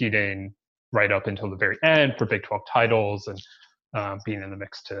competing right up until the very end for Big 12 titles and being in the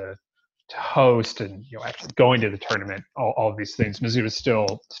mix to host and actually going to the tournament. All of these things Mizzou is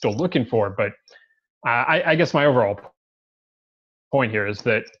still looking for. But I guess my overall point here is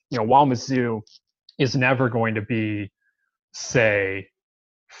that while Mizzou is never going to be, say,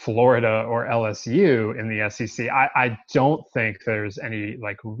 Florida or LSU in the SEC, I don't think there's any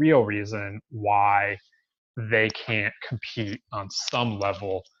real reason why they can't compete on some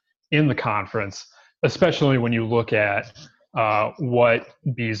level in the conference, especially when you look at what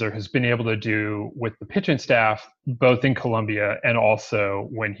Beazer has been able to do with the pitching staff, both in Columbia and also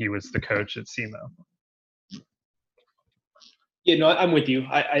when he was the coach at SEMO. Yeah, no, I'm with you.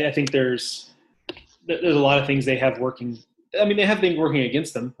 I think there's a lot of things they have working. I mean, they have things working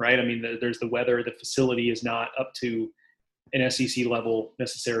against them, right? I mean, there's the weather. The facility is not up to an SEC level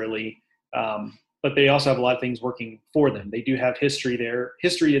necessarily, but they also have a lot of things working for them. They do have history there,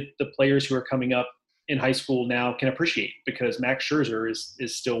 history that the players who are coming up in high school now can appreciate, because Max Scherzer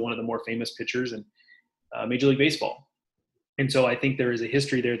is still one of the more famous pitchers in Major League Baseball. And so I think there is a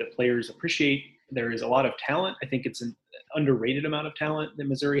history there that players appreciate. There is a lot of talent. I think it's an underrated amount of talent that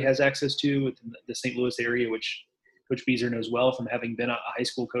Missouri has access to within the St. Louis area, which Coach Beazer knows well from having been a high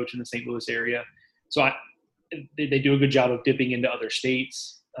school coach in the St. Louis area. So they do a good job of dipping into other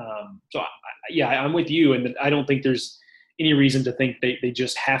states. I'm with you. And I don't think there's any reason to think they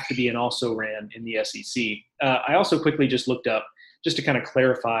just have to be an also-ran in the SEC. I also quickly just looked up, just to kind of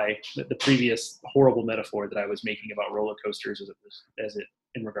clarify the previous horrible metaphor that I was making about roller coasters as it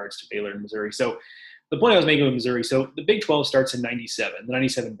in regards to Baylor and Missouri. So the point I was making with Missouri, so the Big 12 starts in 97, the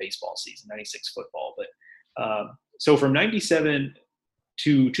 97 baseball season, 96 football. But so from 97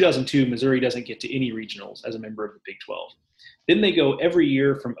 to 2002, Missouri doesn't get to any regionals as a member of the Big 12. Then they go every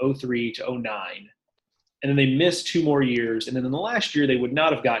year from 03 to 09, and then they miss 2 more years. And then in the last year, they would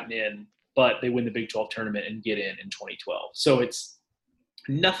not have gotten in, but they win the Big 12 tournament and get in 2012. So it's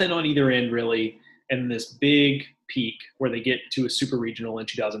nothing on either end, really. And this big peak where they get to a super regional in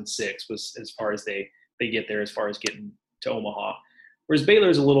 2006 was as far as they get there, as far as getting to Omaha. Whereas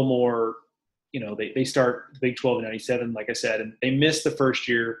Baylor's a little more, they start the Big 12 in 97, like I said, and they miss the first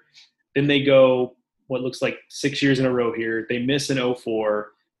year. Then they go what looks like 6 years in a row here. They miss in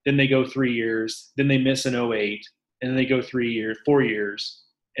 04. Then they go 3 years. Then they miss in 08. And then they go 4 years.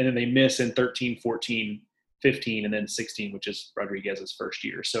 And then they miss in 13, 14, 15, and then 16, which is Rodriguez's first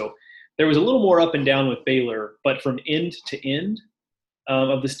year. So there was a little more up and down with Baylor, but from end to end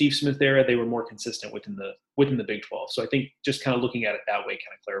of the Steve Smith era, they were more consistent within the Big 12. So I think just kind of looking at it that way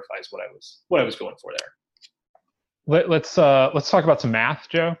kind of clarifies what I was going for there. Let's talk about some math,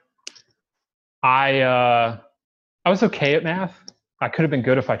 Joe. I was okay at math. I could have been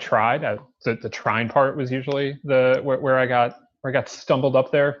good if I tried. The trying part was usually where I got stumbled up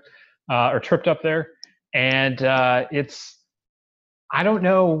there or tripped up there. And it's I don't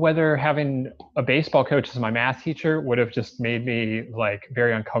know whether having a baseball coach as my math teacher would have just made me like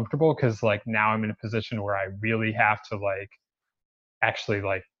very uncomfortable, because like now I'm in a position where I really have to like actually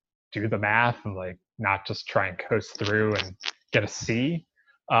like do the math and like not just try and coast through and get a C.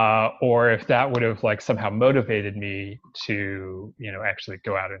 Or if that would have like somehow motivated me to, actually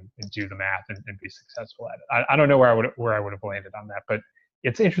go out and do the math and be successful at it. I don't know where I would have landed on that, but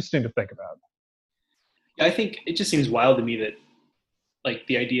it's interesting to think about. I think it just seems wild to me that like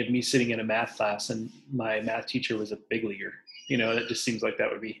the idea of me sitting in a math class and my math teacher was a big leaguer. That just seems like that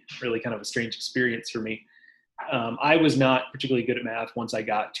would be really kind of a strange experience for me. I was not particularly good at math once I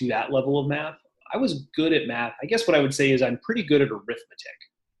got to that level of math. I was good at math. I guess what I would say is I'm pretty good at arithmetic.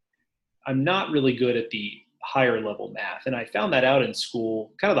 I'm not really good at the higher level math. And I found that out in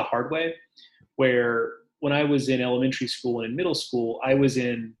school kind of the hard way, where when I was in elementary school and in middle school, I was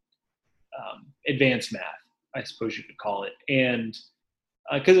in advanced math, I suppose you could call it. And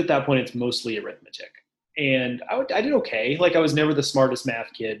because at that point it's mostly arithmetic. And I did okay. Like I was never the smartest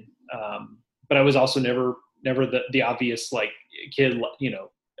math kid, but I was also never the obvious like kid,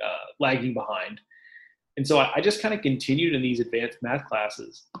 lagging behind. And so I just kind of continued in these advanced math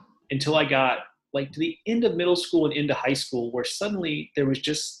classes until I got like to the end of middle school and into high school, where suddenly there was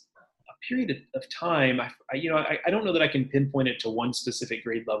just a period of time. I don't know that I can pinpoint it to one specific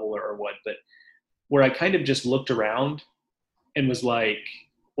grade level or what, but where I kind of just looked around and was like,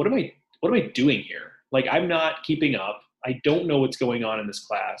 what am I doing here? Like, I'm not keeping up. I don't know what's going on in this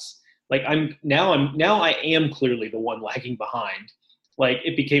class. Like now I am clearly the one lagging behind. Like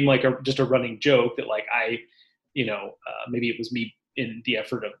it became like just a running joke that like maybe it was me in the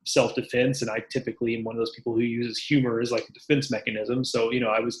effort of self-defense. And I typically am one of those people who uses humor as like a defense mechanism. So,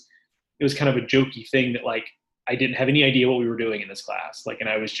 it was kind of a jokey thing that like, I didn't have any idea what we were doing in this class. Like, and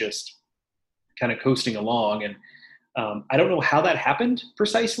I was just kind of coasting along. And I don't know how that happened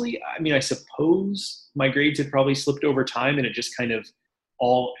precisely. I mean, I suppose my grades had probably slipped over time and it just kind of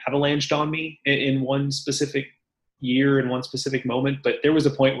all avalanched on me in one specific year and one specific moment. But there was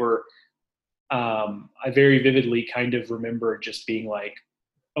a point where I very vividly kind of remember just being like,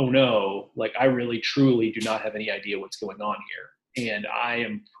 oh no, like I really truly do not have any idea what's going on here. And I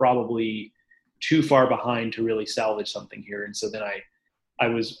am probably too far behind to really salvage something here. And so then I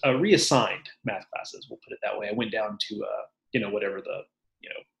was reassigned math classes, we'll put it that way. I went down to,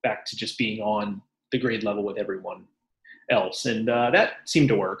 back to just being on the grade level with everyone else. And that seemed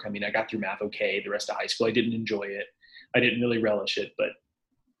to work. I mean, I got through math okay. The rest of high school, I didn't enjoy it. I didn't really relish it, but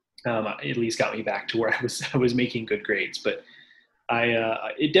at least got me back to where I was making good grades. But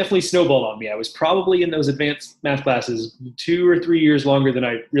it definitely snowballed on me. I was probably in those advanced math classes 2 or 3 years longer than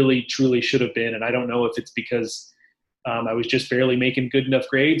I really truly should have been. And I don't know if it's because I was just barely making good enough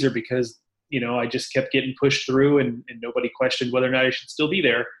grades, or because, I just kept getting pushed through and nobody questioned whether or not I should still be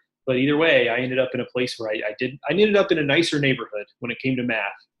there. But either way, I ended up in a place where I ended up in a nicer neighborhood when it came to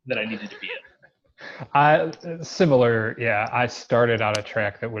math than I needed to be in. Similar. Yeah. I started on a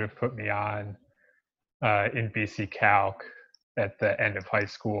track that would have put me on in BC Calc at the end of high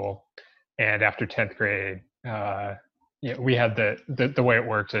school. And after 10th grade, we had the way it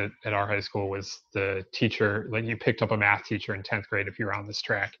worked at our high school was the teacher, like you picked up a math teacher in 10th grade if you were on this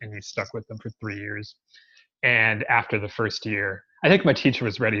track, and you stuck with them for 3 years. And after the first year, I think my teacher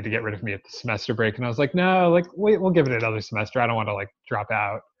was ready to get rid of me at the semester break. And I was like, no, like, wait, we'll give it another semester. I don't want to like drop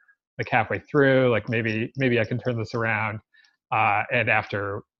out like halfway through. Like maybe I can turn this around. And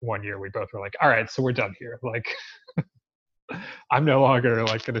after 1 year, we both were like, all right, so we're done here. Like, I'm no longer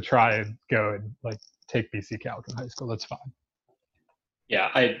like going to try and go and like take BC Calc in high school. That's fine. Yeah,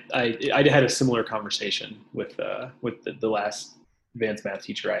 I had a similar conversation with the last advanced math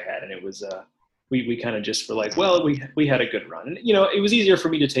teacher I had, and it was we kind of just were like, well, we had a good run, and it was easier for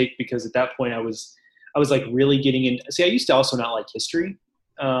me to take because at that point I was like really getting into. See, I used to also not like history.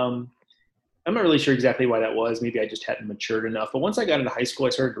 I'm not really sure exactly why that was. Maybe I just hadn't matured enough. But once I got into high school,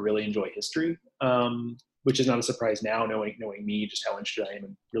 I started to really enjoy history, which is not a surprise now, knowing me, just how interested I am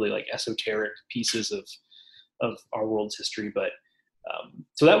in really like esoteric pieces of our world's history. But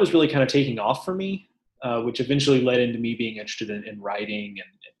so that was really kind of taking off for me, which eventually led into me being interested in writing and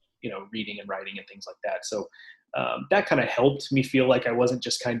reading and writing and things like that. So that kind of helped me feel like I wasn't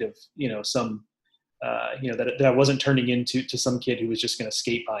just kind of some that I wasn't turning into some kid who was just going to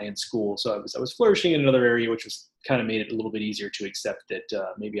skate by in school. So I was flourishing in another area, which was kind of made it a little bit easier to accept that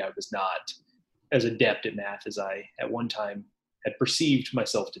maybe I was not as adept at math as I at one time had perceived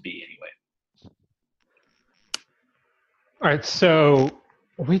myself to be anyway. All right. So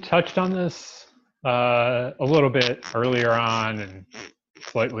we touched on this a little bit earlier on and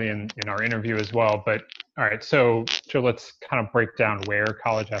slightly in our interview as well, but All right, so let's kind of break down where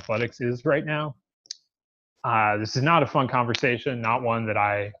college athletics is right now. This is not a fun conversation, not one that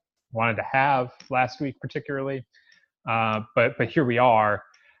I wanted to have last week particularly, but here we are,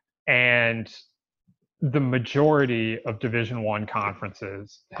 and the majority of Division I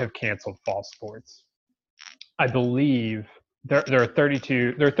conferences have canceled fall sports. I believe there are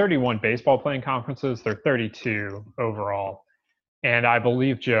 32, there are 31 baseball playing conferences. There are 32 overall. And I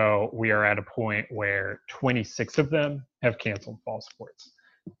believe, Joe, we are at a point where 26 of them have canceled fall sports.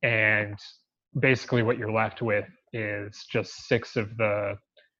 And basically what you're left with is just 6 of the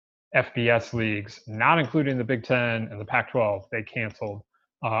FBS leagues, not including the Big Ten and the Pac-12, they canceled,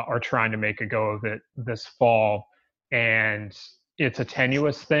 are trying to make a go of it this fall. And it's a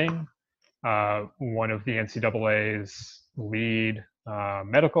tenuous thing. One of the NCAA's lead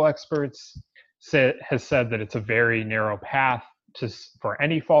medical experts has said that it's a very narrow path for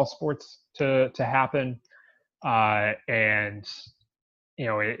any fall sports to happen, and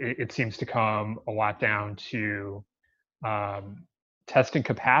it seems to come a lot down to testing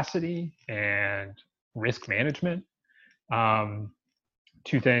capacity and risk management.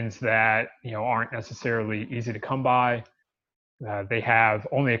 Two things that aren't necessarily easy to come by. They have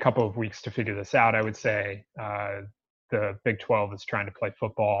only a couple of weeks to figure this out, I would say. The Big 12 is trying to play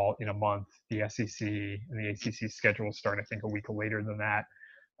football in a month. The SEC and the ACC schedule start, I think, a week later than that.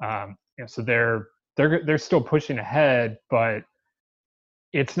 So they're still pushing ahead, but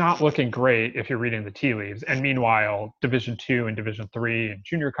it's not looking great if you're reading the tea leaves. And meanwhile, Division II and Division III and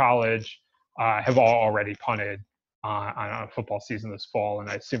junior college have all already punted on a football season this fall, and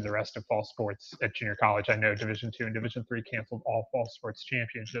I assume the rest of fall sports at junior college. I know Division II and Division III canceled all fall sports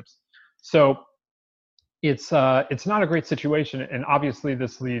championships. So it's not a great situation, and obviously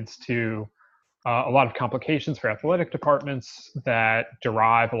this leads to a lot of complications for athletic departments that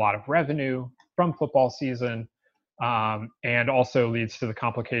derive a lot of revenue from football season, and also leads to the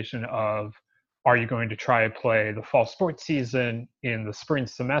complication of, are you going to try to play the fall sports season in the spring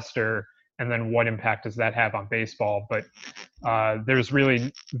semester, and then what impact does that have on baseball? But there's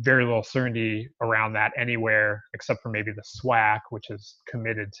really very little certainty around that anywhere, except for maybe the SWAC, which is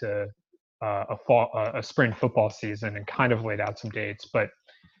committed to a spring football season and kind of laid out some dates. But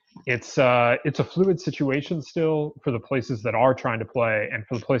it's a fluid situation still for the places that are trying to play, and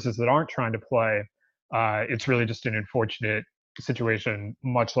for the places that aren't trying to play, it's really just an unfortunate situation,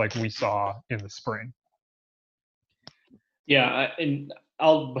 much like we saw in the spring. Yeah, and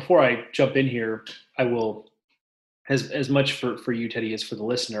before I jump in here, I will, as much for you, Teddy, as for the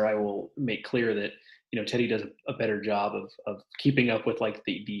listener, I will make clear that Teddy does a better job of keeping up with like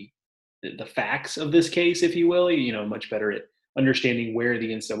the facts of this case, if you will. Much better at understanding where the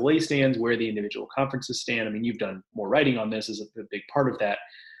NCAA stands, where the individual conferences stand. I mean, you've done more writing on this, as a big part of that.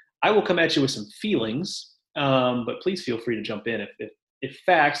 I will come at you with some feelings, but please feel free to jump in if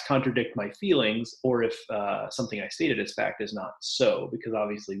facts contradict my feelings, or if something I stated as fact is not so, because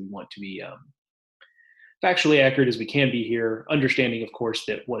obviously we want to be factually accurate as we can be here, understanding, of course,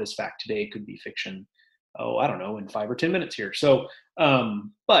 that what is fact today could be fiction, I don't know, in 5 or 10 minutes here. So,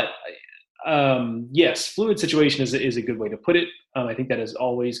 yes, fluid situation is a good way to put it. I think that is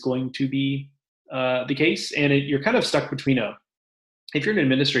always going to be the case. And you're kind of stuck between if you're an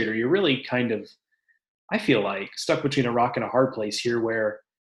administrator, you're really kind of, I feel like, stuck between a rock and a hard place here, where,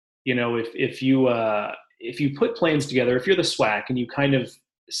 if you put plans together, if you're the SWAC and you kind of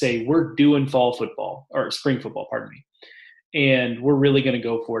say, we're doing fall football or spring football, pardon me, and we're really going to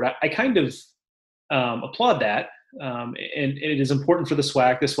go for it, I kind of applaud that. And it is important for the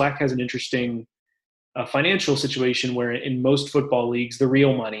SWAC. The SWAC has an interesting financial situation where in most football leagues, the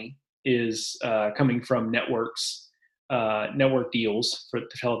real money is coming from networks, network deals to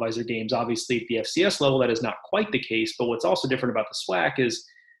televise their games. Obviously, at the FCS level, that is not quite the case. But what's also different about the SWAC is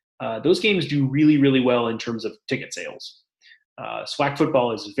those games do really, really well in terms of ticket sales. SWAC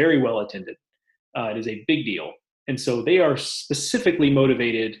football is very well attended. It is a big deal. And so they are specifically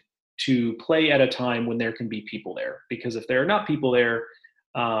motivated to play at a time when there can be people there. Because if there are not people there,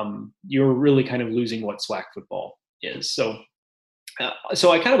 you're really kind of losing what SWAC football is. So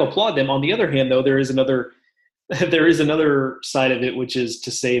I kind of applaud them. On the other hand, though, there is another side of it, which is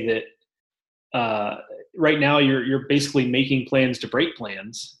to say that right now you're basically making plans to break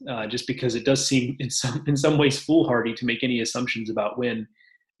plans, just because it does seem in some ways foolhardy to make any assumptions about when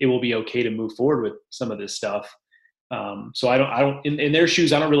it will be okay to move forward with some of this stuff. So I don't in their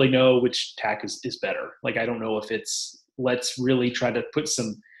shoes, I don't really know which tack is better. Like, I don't know if it's, let's really try to put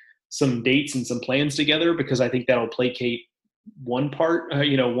some dates and some plans together, because I think that'll placate one part,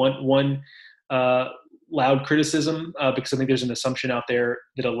 loud criticism because I think there's an assumption out there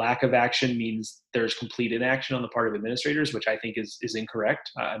that a lack of action means there's complete inaction on the part of administrators, which I think is incorrect.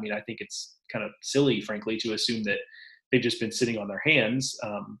 I mean, I think it's kind of silly, frankly, to assume that they've just been sitting on their hands.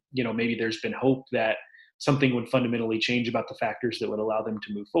 Maybe there's been hope that something would fundamentally change about the factors that would allow them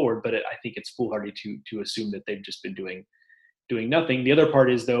to move forward, but I think it's foolhardy to assume that they've just been doing nothing. The other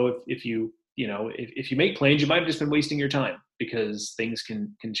part is, though, if you make plans, you might have just been wasting your time because things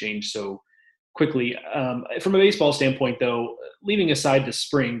can change so quickly. From a baseball standpoint, though, leaving aside the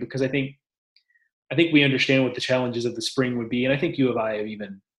spring, because I think we understand what the challenges of the spring would be, and I think U of I have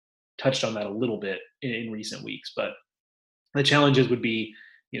even touched on that a little bit in recent weeks. But the challenges would be,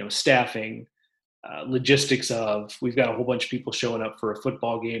 staffing, logistics of, we've got a whole bunch of people showing up for a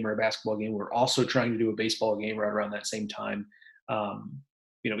football game or a basketball game. We're also trying to do a baseball game right around that same time.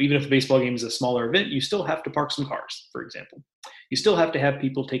 Even if the baseball game is a smaller event, you still have to park some cars, for example. You still have to have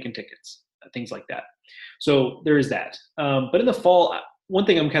people taking tickets, things like that. So there is that. But in the fall, one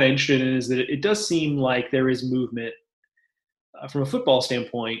thing I'm kind of interested in is that it does seem like there is movement from a football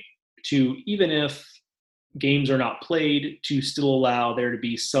standpoint to, even if games are not played, to still allow there to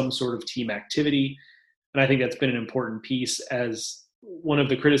be some sort of team activity. And I think that's been an important piece, as one of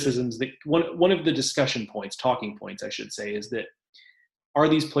the criticisms that one of the discussion points, talking points, I should say, is that are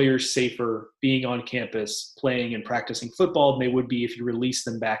these players safer being on campus playing and practicing football than they would be if you release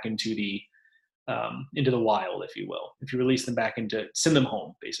them back into the wild, if you will, if you release them back send them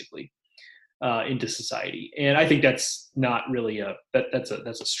home, basically, into society. And I think that's not really that's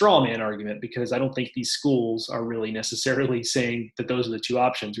a straw man argument, because I don't think these schools are really necessarily saying that those are the two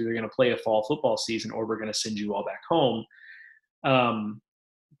options. We're either going to play a fall football season or we're going to send you all back home.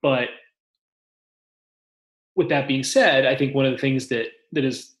 But with that being said, I think one of the things that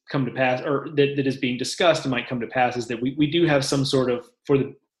has come to pass, or that is being discussed and might come to pass, is that we do have some sort of, for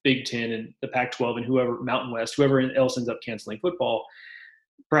the Big Ten and the Pac-12 and whoever, Mountain West, whoever else ends up canceling football,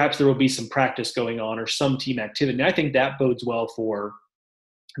 perhaps there will be some practice going on or some team activity. And I think that bodes well for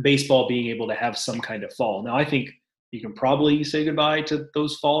baseball being able to have some kind of fall. Now, I think you can probably say goodbye to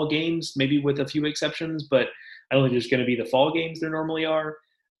those fall games, maybe with a few exceptions, but I don't think there's going to be the fall games there normally are.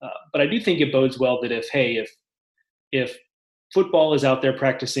 But I do think it bodes well that if football is out there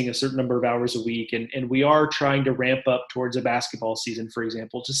practicing a certain number of hours a week, and we are trying to ramp up towards a basketball season, for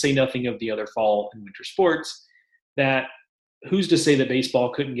example, to say nothing of the other fall and winter sports, that who's to say that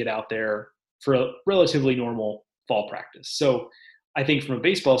baseball couldn't get out there for a relatively normal fall practice? So I think from a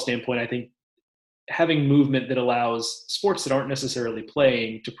baseball standpoint, I think having movement that allows sports that aren't necessarily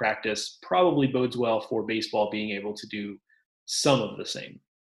playing to practice probably bodes well for baseball being able to do some of the same.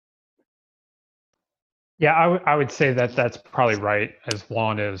 Yeah, I would say that that's probably right. As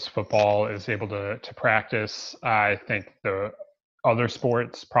long as football is able to practice, I think the other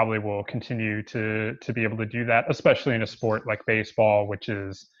sports probably will continue to be able to do that, especially in a sport like baseball, which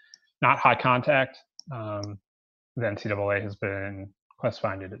is not high contact. The NCAA has been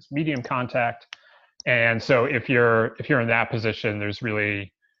classifying it as medium contact, and so if you're in that position, there's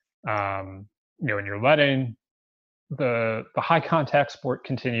really, and you're letting the high contact sport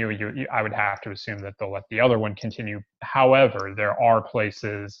continue, I would have to assume that they'll let the other one continue. However, there are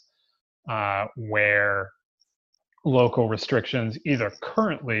places where local restrictions either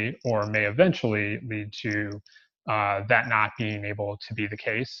currently or may eventually lead to that not being able to be the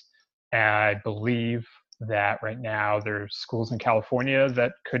case. And I believe that right now there's schools in California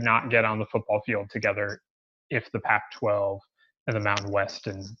that could not get on the football field together if the Pac-12 and the Mountain West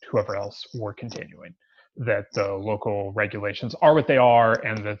and whoever else were continuing. That the local regulations are what they are,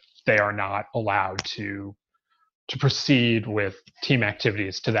 and that they are not allowed to proceed with team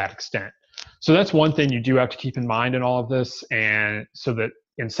activities to that extent. So that's one thing you do have to keep in mind in all of this. And so that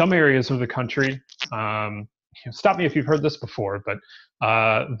in some areas of the country, stop me if you've heard this before, but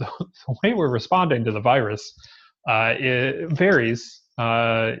the way we're responding to the virus, it varies,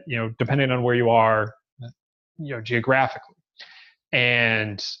 depending on where you are, geographically.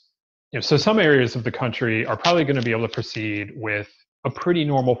 And so some areas of the country are probably going to be able to proceed with a pretty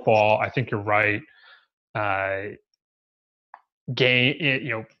normal fall. I think you're right.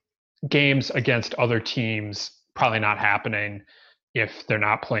 Games against other teams probably not happening if they're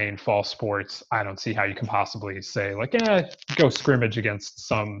not playing fall sports. I don't see how you can possibly say go scrimmage against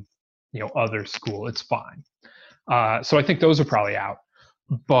some other school. It's fine. So I think those are probably out.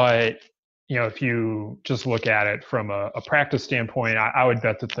 But if you just look at it from a practice standpoint, I would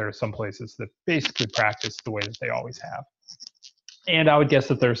bet that there are some places that basically practice the way that they always have. And I would guess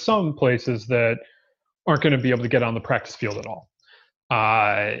that there are some places that aren't going to be able to get on the practice field at all.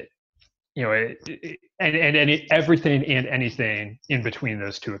 everything and anything in between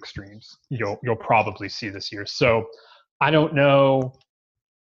those two extremes, you'll probably see this year. So I don't know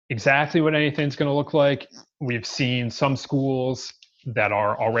exactly what anything's going to look like. We've seen some schools that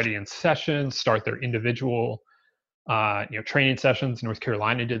are already in session start their individual training sessions. North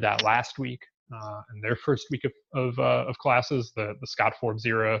Carolina did that last week in their first week of classes. The Scott Forbes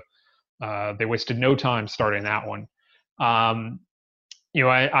era, they wasted no time starting that one. I'm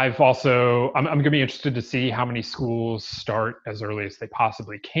going to be interested to see how many schools start as early as they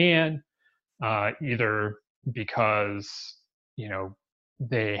possibly can, either because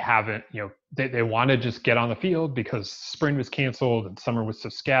they haven't, they want to just get on the field because spring was canceled and summer was so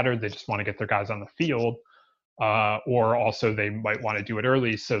scattered. They just want to get their guys on the field. Or also they might want to do it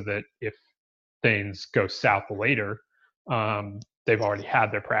early so that if things go south later, they've already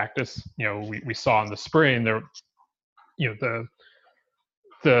had their practice. We saw in the spring there,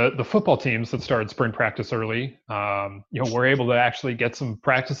 the football teams that started spring practice early, were able to actually get some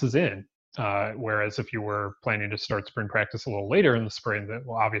practices in. Whereas if you were planning to start spring practice a little later in the spring,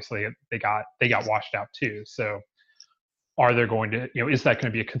 obviously they got washed out too. So are there going to, is that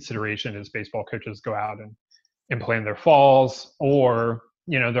going to be a consideration as baseball coaches go out and plan their falls? Or,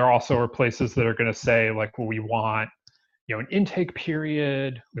 there also are places that are going to say, like, well, we want, an intake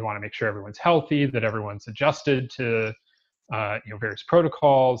period. We want to make sure everyone's healthy, that everyone's adjusted to, various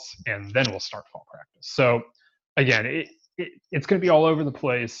protocols, and then we'll start fall practice. So again, it's going to be all over the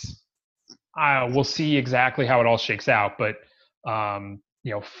place. We'll see exactly how it all shakes out, but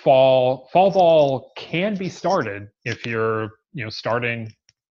fall ball can be started if you're starting,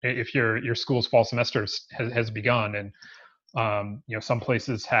 if your school's fall semester has begun, and some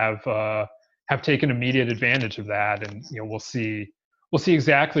places have taken immediate advantage of that, and we'll see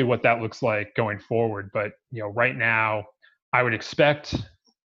exactly what that looks like going forward. But right now, I would expect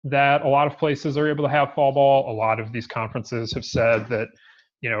that a lot of places are able to have fall ball. A lot of these conferences have said that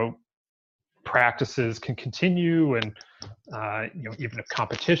practices can continue, and even if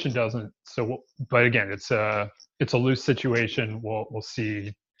competition doesn't. So, but again, it's a loose situation. We'll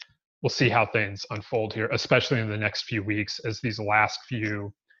see how things unfold here, especially in the next few weeks, as these last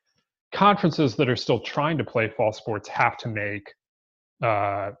few conferences that are still trying to play fall sports have to make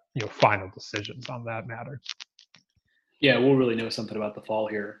final decisions on that matter. Yeah, we'll really know something about the fall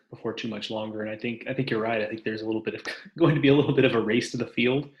here before too much longer. And I think you're right. I think there's going to be a little bit of a race to the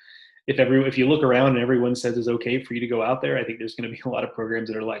field. If you look around and everyone says it's okay for you to go out there, I think there's going to be a lot of programs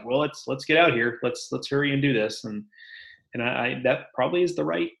that are like, well, let's get out here. Let's hurry and do this. And I that probably is the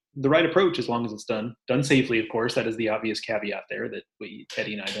right approach, as long as it's done safely. Of course, that is the obvious caveat there, that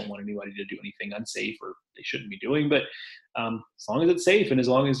Teddy and I don't want anybody to do anything unsafe or they shouldn't be doing. But as long as it's safe and as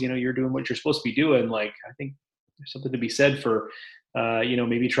long as you're doing what you're supposed to be doing, like, I think there's something to be said for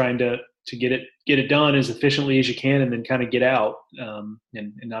maybe trying to get it done as efficiently as you can, and then kind of get out and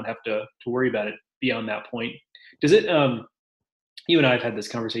not have to worry about it beyond that point. Does it? You and I have had this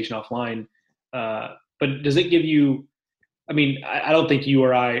conversation offline, but does it give you? I mean, I don't think you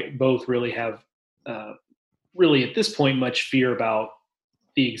or I both really have really at this point much fear about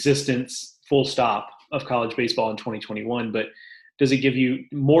the existence, full stop, of college baseball in 2021, but does it give you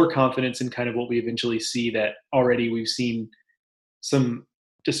more confidence in kind of what we eventually see, that already we've seen some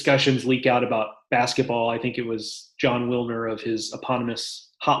discussions leak out about basketball? I think it was John Wilner of his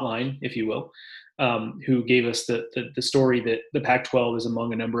eponymous hotline, if you will, who gave us the story that the Pac-12 is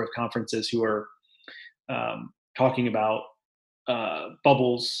among a number of conferences who are talking about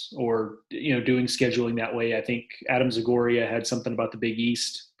bubbles or doing scheduling that way. I think Adam Zagoria had something about the Big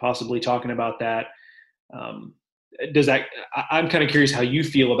East possibly talking about that. I'm kind of curious how you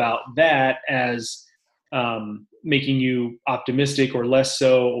feel about that, as making you optimistic or less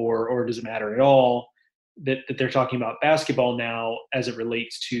so, or does it matter at all that they're talking about basketball now as it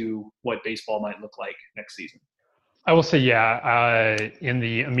relates to what baseball might look like next season? I will say, yeah, in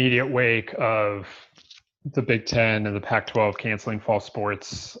the immediate wake of the Big Ten and the Pac-12 canceling fall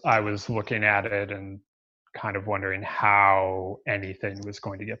sports, I was looking at it and kind of wondering how anything was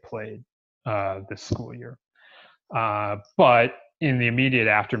going to get played this school year. But in the immediate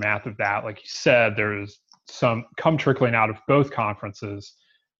aftermath of that, like you said, there's some trickling out of both conferences,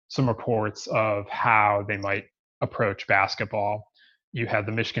 some reports of how they might approach basketball. You had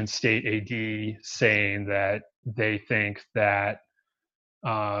the Michigan State AD saying that they think that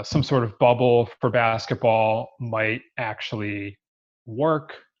some sort of bubble for basketball might actually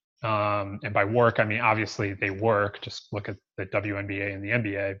work. And by work, I mean, obviously they work. Just look at the WNBA and the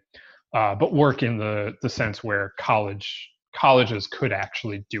NBA. But work in the sense where colleges could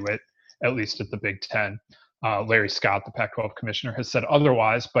actually do it, at least at the Big Ten. Larry Scott, the Pac-12 commissioner, has said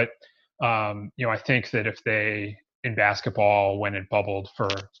otherwise. But I think that if they in basketball when it bubbled for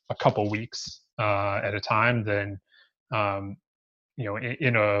a couple weeks at a time, then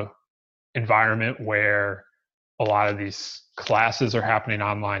in a environment where a lot of these classes are happening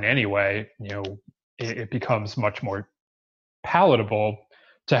online anyway, it becomes much more palatable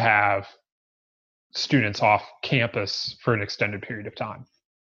to have students off campus for an extended period of time.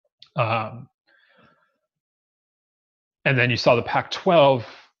 And then you saw the Pac-12,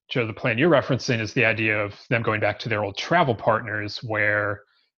 Joe, the plan you're referencing is the idea of them going back to their old travel partners, where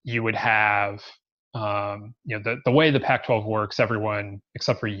you would have, the way the Pac-12 works, everyone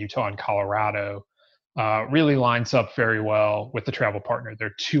except for Utah and Colorado really lines up very well with the travel partner. There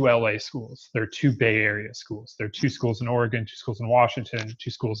are 2 LA schools, there are 2 Bay Area schools, there are 2 schools in Oregon, 2 schools in Washington,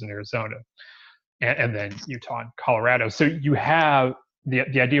 2 schools in Arizona, and then Utah and Colorado. So you have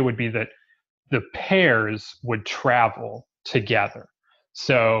the idea would be that the pairs would travel together.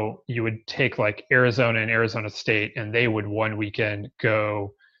 So you would take like Arizona and Arizona State, and they would one weekend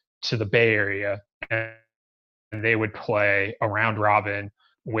go to the Bay Area, and they would play a round robin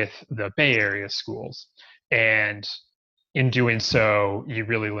with the Bay Area schools. And in doing so, you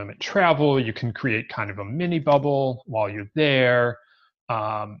really limit travel. You can create kind of a mini bubble while you're there.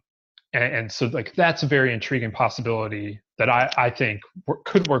 And so like that's a very intriguing possibility that I think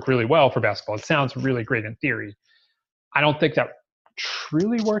could work really well for basketball. It sounds really great in theory. I don't think that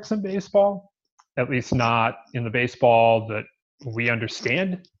truly works in baseball, at least not in the baseball that we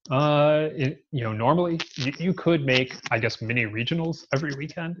understand. Normally you could make, I guess, mini regionals every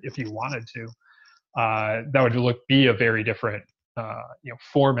weekend if you wanted to. That would be a very different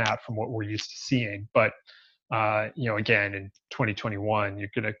format from what we're used to seeing. But again, in 2021, you're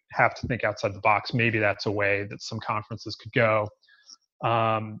going to have to think outside the box. Maybe that's a way that some conferences could go.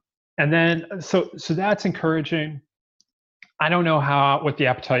 And then, so that's encouraging. I don't know what the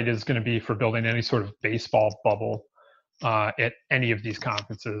appetite is going to be for building any sort of baseball bubble at any of these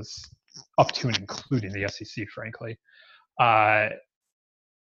conferences, up to and including the SEC, frankly. But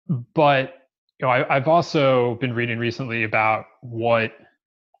I've also been reading recently about what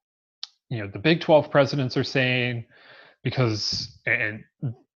the Big 12 presidents are saying, because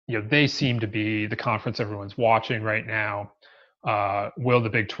they seem to be the conference everyone's watching right now. Will the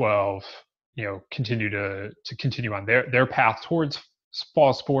Big 12 continue on their path towards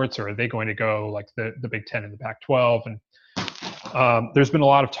fall sports, or are they going to go like the Big 10 and the Pac-12? And there's been a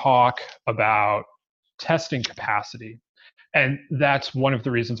lot of talk about testing capacity. And that's one of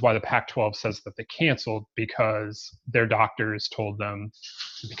the reasons why the Pac-12 says that they canceled, because their doctors told them,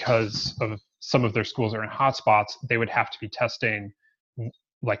 because of some of their schools are in hotspots, they would have to be testing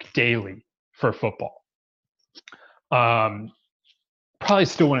like daily for football. Probably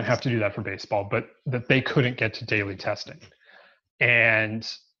still wouldn't have to do that for baseball, but that they couldn't get to daily testing. And,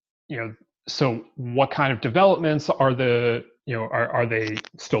 so what kind of developments are are they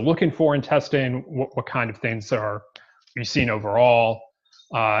still looking for in testing? What kind of things are you seen overall?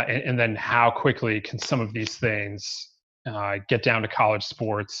 And then how quickly can some of these things get down to college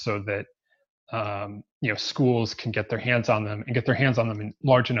sports so that, schools can get their hands on them and get their hands on them in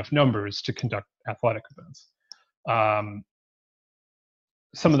large enough numbers to conduct athletic events.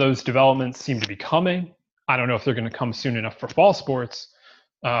 Some of those developments seem to be coming. I don't know if they're going to come soon enough for fall sports,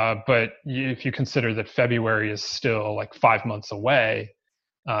 but if you consider that February is still like 5 months away,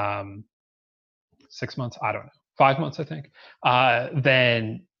 6 months, I don't know, 5 months, I think,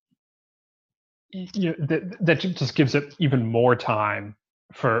 then that just gives it even more time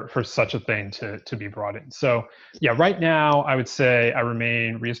for such a thing to be brought in. So yeah, right now I would say I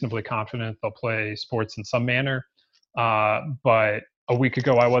remain reasonably confident they'll play sports in some manner. But a week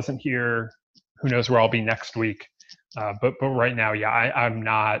ago I wasn't here. Who knows where I'll be next week? But right now, yeah, I'm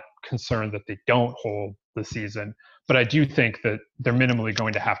not concerned that they don't hold the season. But I do think that they're minimally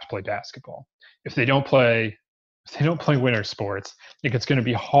going to have to play basketball. If they don't play winter sports, I think it's going to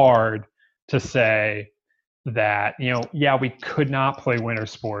be hard to say that, we could not play winter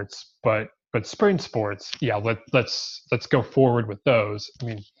sports, but spring sports, yeah, let's go forward with those. I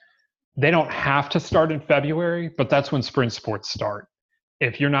mean, they don't have to start in February, but that's when spring sports start.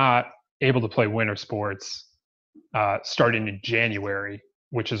 If you're not able to play winter sports starting in January,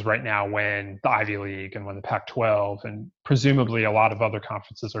 which is right now when the Ivy League and when the Pac-12 and presumably a lot of other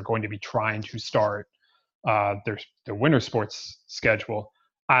conferences are going to be trying to start their winter sports schedule,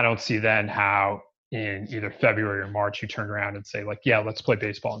 I don't see then how in either February or March you turn around and say, like, yeah, let's play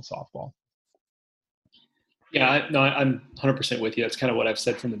baseball and softball. Yeah, I'm 100% with you. That's kind of what I've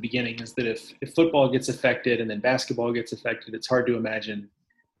said from the beginning, is that if football gets affected and then basketball gets affected, it's hard to imagine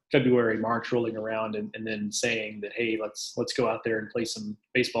February, March rolling around and then saying that, hey, let's go out there and play some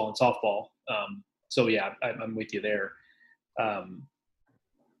baseball and softball. So yeah, I'm with you there.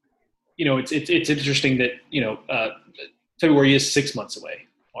 It's interesting that, February is 6 months away,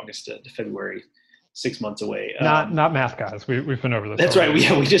 August to February, 6 months away. Not math guys. We've been over this. That's already.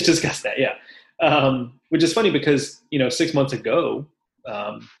 right. We just discussed that. Yeah. Which is funny because, 6 months ago,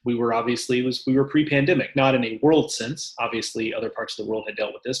 we were pre-pandemic, not in a world sense. Obviously other parts of the world had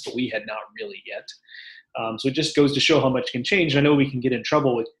dealt with this, but we had not really yet. So it just goes to show how much can change. And I know we can get in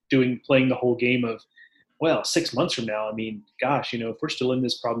trouble with playing the whole game of, well, 6 months from now, I mean, gosh, if we're still in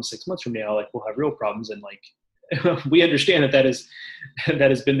this problem 6 months from now, like we'll have real problems. And like, we understand that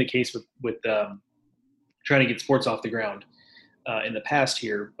has been the case with trying to get sports off the ground in the past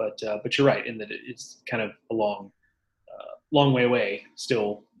here. But you're right in that it's kind of a long way away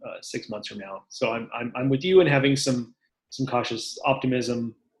still 6 months from now. So I'm with you in having some cautious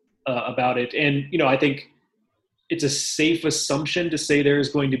optimism about it. And, I think it's a safe assumption to say there is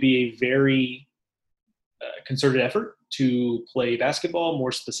going to be a very concerted effort to play basketball,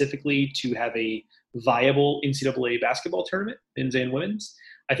 more specifically to have a viable NCAA basketball tournament, men's and women's.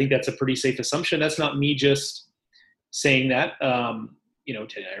 I think that's a pretty safe assumption. That's not me just saying that. Ted and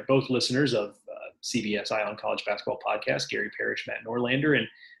I are both listeners of CBS Eye on College Basketball podcast, Gary Parrish, Matt Norlander, and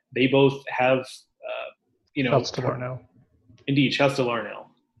they both have, Shouts to Larnell. Indeed, shouts to Larnell,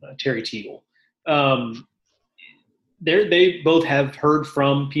 Terry Teagle. They both have heard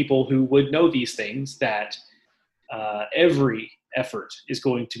from people who would know these things that every effort is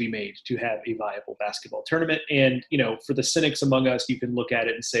going to be made to have a viable basketball tournament. And, for the cynics among us, you can look at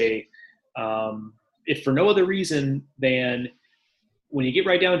it and say, if for no other reason than when you get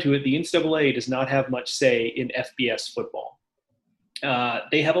right down to it, the NCAA does not have much say in FBS football.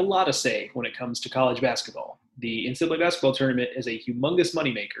 They have a lot of say when it comes to college basketball. The NCAA basketball tournament is a humongous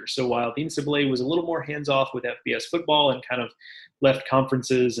moneymaker. So while the NCAA was a little more hands-off with FBS football and kind of left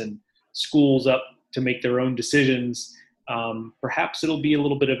conferences and schools up to make their own decisions, perhaps it'll be a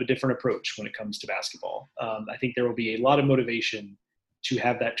little bit of a different approach when it comes to basketball. I think there will be a lot of motivation to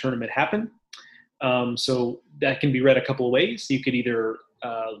have that tournament happen. So that can be read a couple of ways. You could either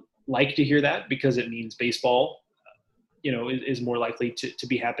like to hear that because it means baseball, is more likely to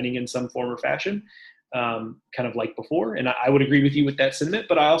be happening in some form or fashion, kind of like before. And I would agree with you with that sentiment,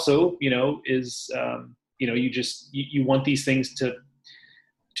 but I also, you want these things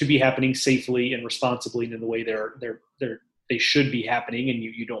to be happening safely and responsibly and in the way they should be happening. And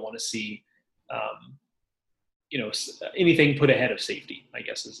you don't want to see, anything put ahead of safety, I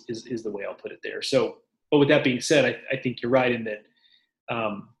guess is the way I'll put it there. So, but with that being said, I think you're right in that,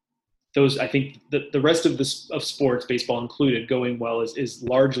 I think the rest of sports, baseball included, going well is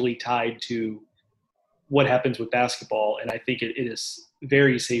largely tied to what happens with basketball. And I think it is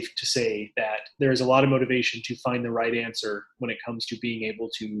very safe to say that there is a lot of motivation to find the right answer when it comes to being able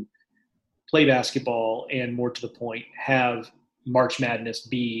to play basketball and, more to the point, have March Madness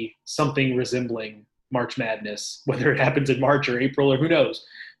be something resembling March Madness, whether it happens in March or April or who knows.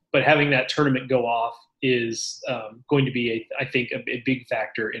 But having that tournament go off is going to be, I think, a big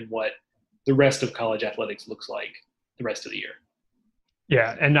factor in what the rest of college athletics looks like the rest of the year.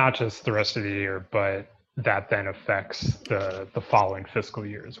 Yeah, and not just the rest of the year, but that then affects the following fiscal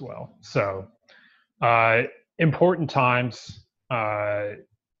year as well. So important times,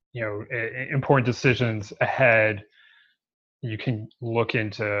 important decisions ahead. You can look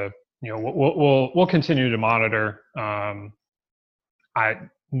into, we'll continue to monitor.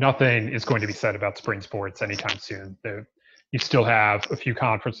 Nothing is going to be said about spring sports anytime soon. You still have a few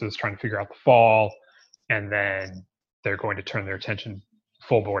conferences trying to figure out the fall, and then they're going to turn their attention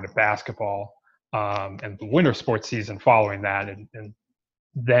full board at basketball, and the winter sports season following that, and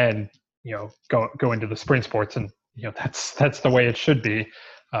then go into the spring sports, and that's the way it should be.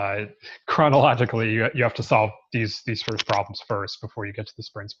 Chronologically, you have to solve these first problems first before you get to the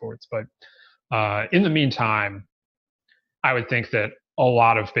spring sports. But in the meantime, I would think that a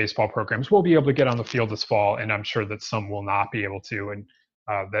lot of baseball programs will be able to get on the field this fall, and I'm sure that some will not be able to, and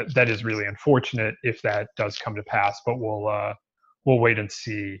that is really unfortunate if that does come to pass. But we'll wait and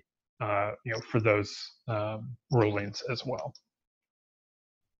see, for those rulings as well.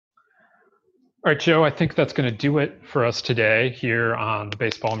 All right, Joe, I think that's going to do it for us today here on the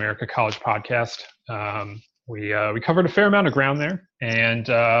Baseball America College podcast. We covered a fair amount of ground there, and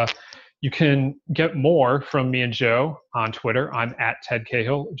you can get more from me and Joe on Twitter. I'm at Ted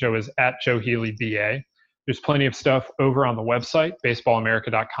Cahill. Joe is at Joe Healy BA. There's plenty of stuff over on the website,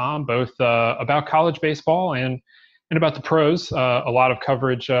 baseballamerica.com, both about college baseball and about the pros. A lot of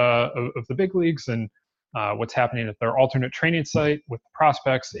coverage of the big leagues and what's happening at their alternate training site with the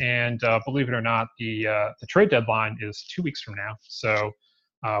prospects. And believe it or not, the trade deadline is 2 weeks from now. So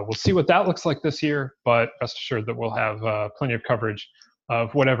we'll see what that looks like this year, but rest assured that we'll have plenty of coverage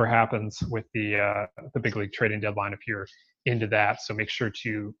of whatever happens with the big league trading deadline if you're into that. So make sure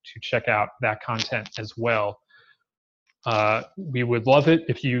to check out that content as well. We would love it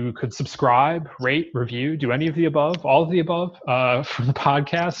if you could subscribe, rate, review, do any of the above, all of the above for the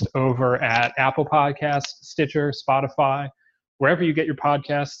podcast over at Apple Podcasts, Stitcher, Spotify, wherever you get your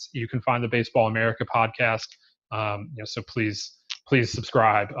podcasts. You can find the Baseball America podcast. So please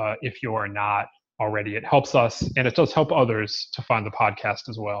subscribe if you are not already. It helps us, and it does help others to find the podcast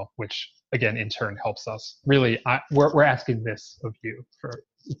as well, which again in turn helps us. Really, we're asking this of you.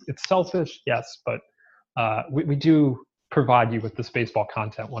 It's selfish, yes, but we do provide you with this baseball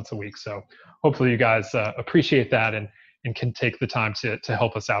content once a week. So hopefully you guys appreciate that and can take the time to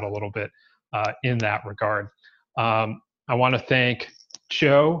help us out a little bit in that regard. I want to thank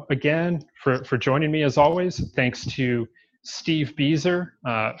Joe again for joining me as always. Thanks to Steve Beazer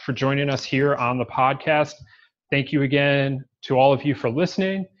for joining us here on the podcast. Thank you again to all of you for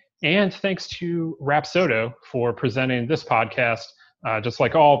listening. And thanks to Rapsodo for presenting this podcast, just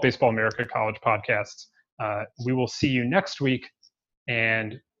like all Baseball America College podcasts. We will see you next week,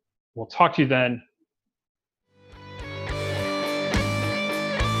 and we'll talk to you then.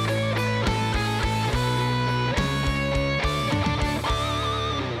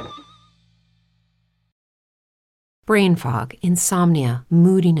 Brain fog, insomnia,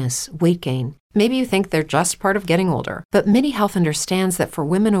 moodiness, weight gain. Maybe you think they're just part of getting older, but MIDI Health understands that for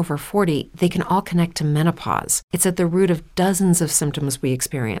women over 40, they can all connect to menopause. It's at the root of dozens of symptoms we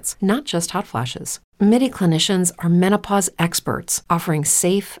experience, not just hot flashes. MIDI clinicians are menopause experts, offering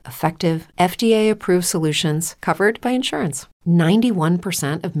safe, effective, FDA-approved solutions covered by insurance.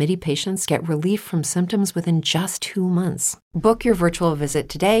 91% of MIDI patients get relief from symptoms within just 2 months. Book your virtual visit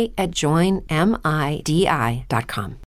today at joinmidi.com.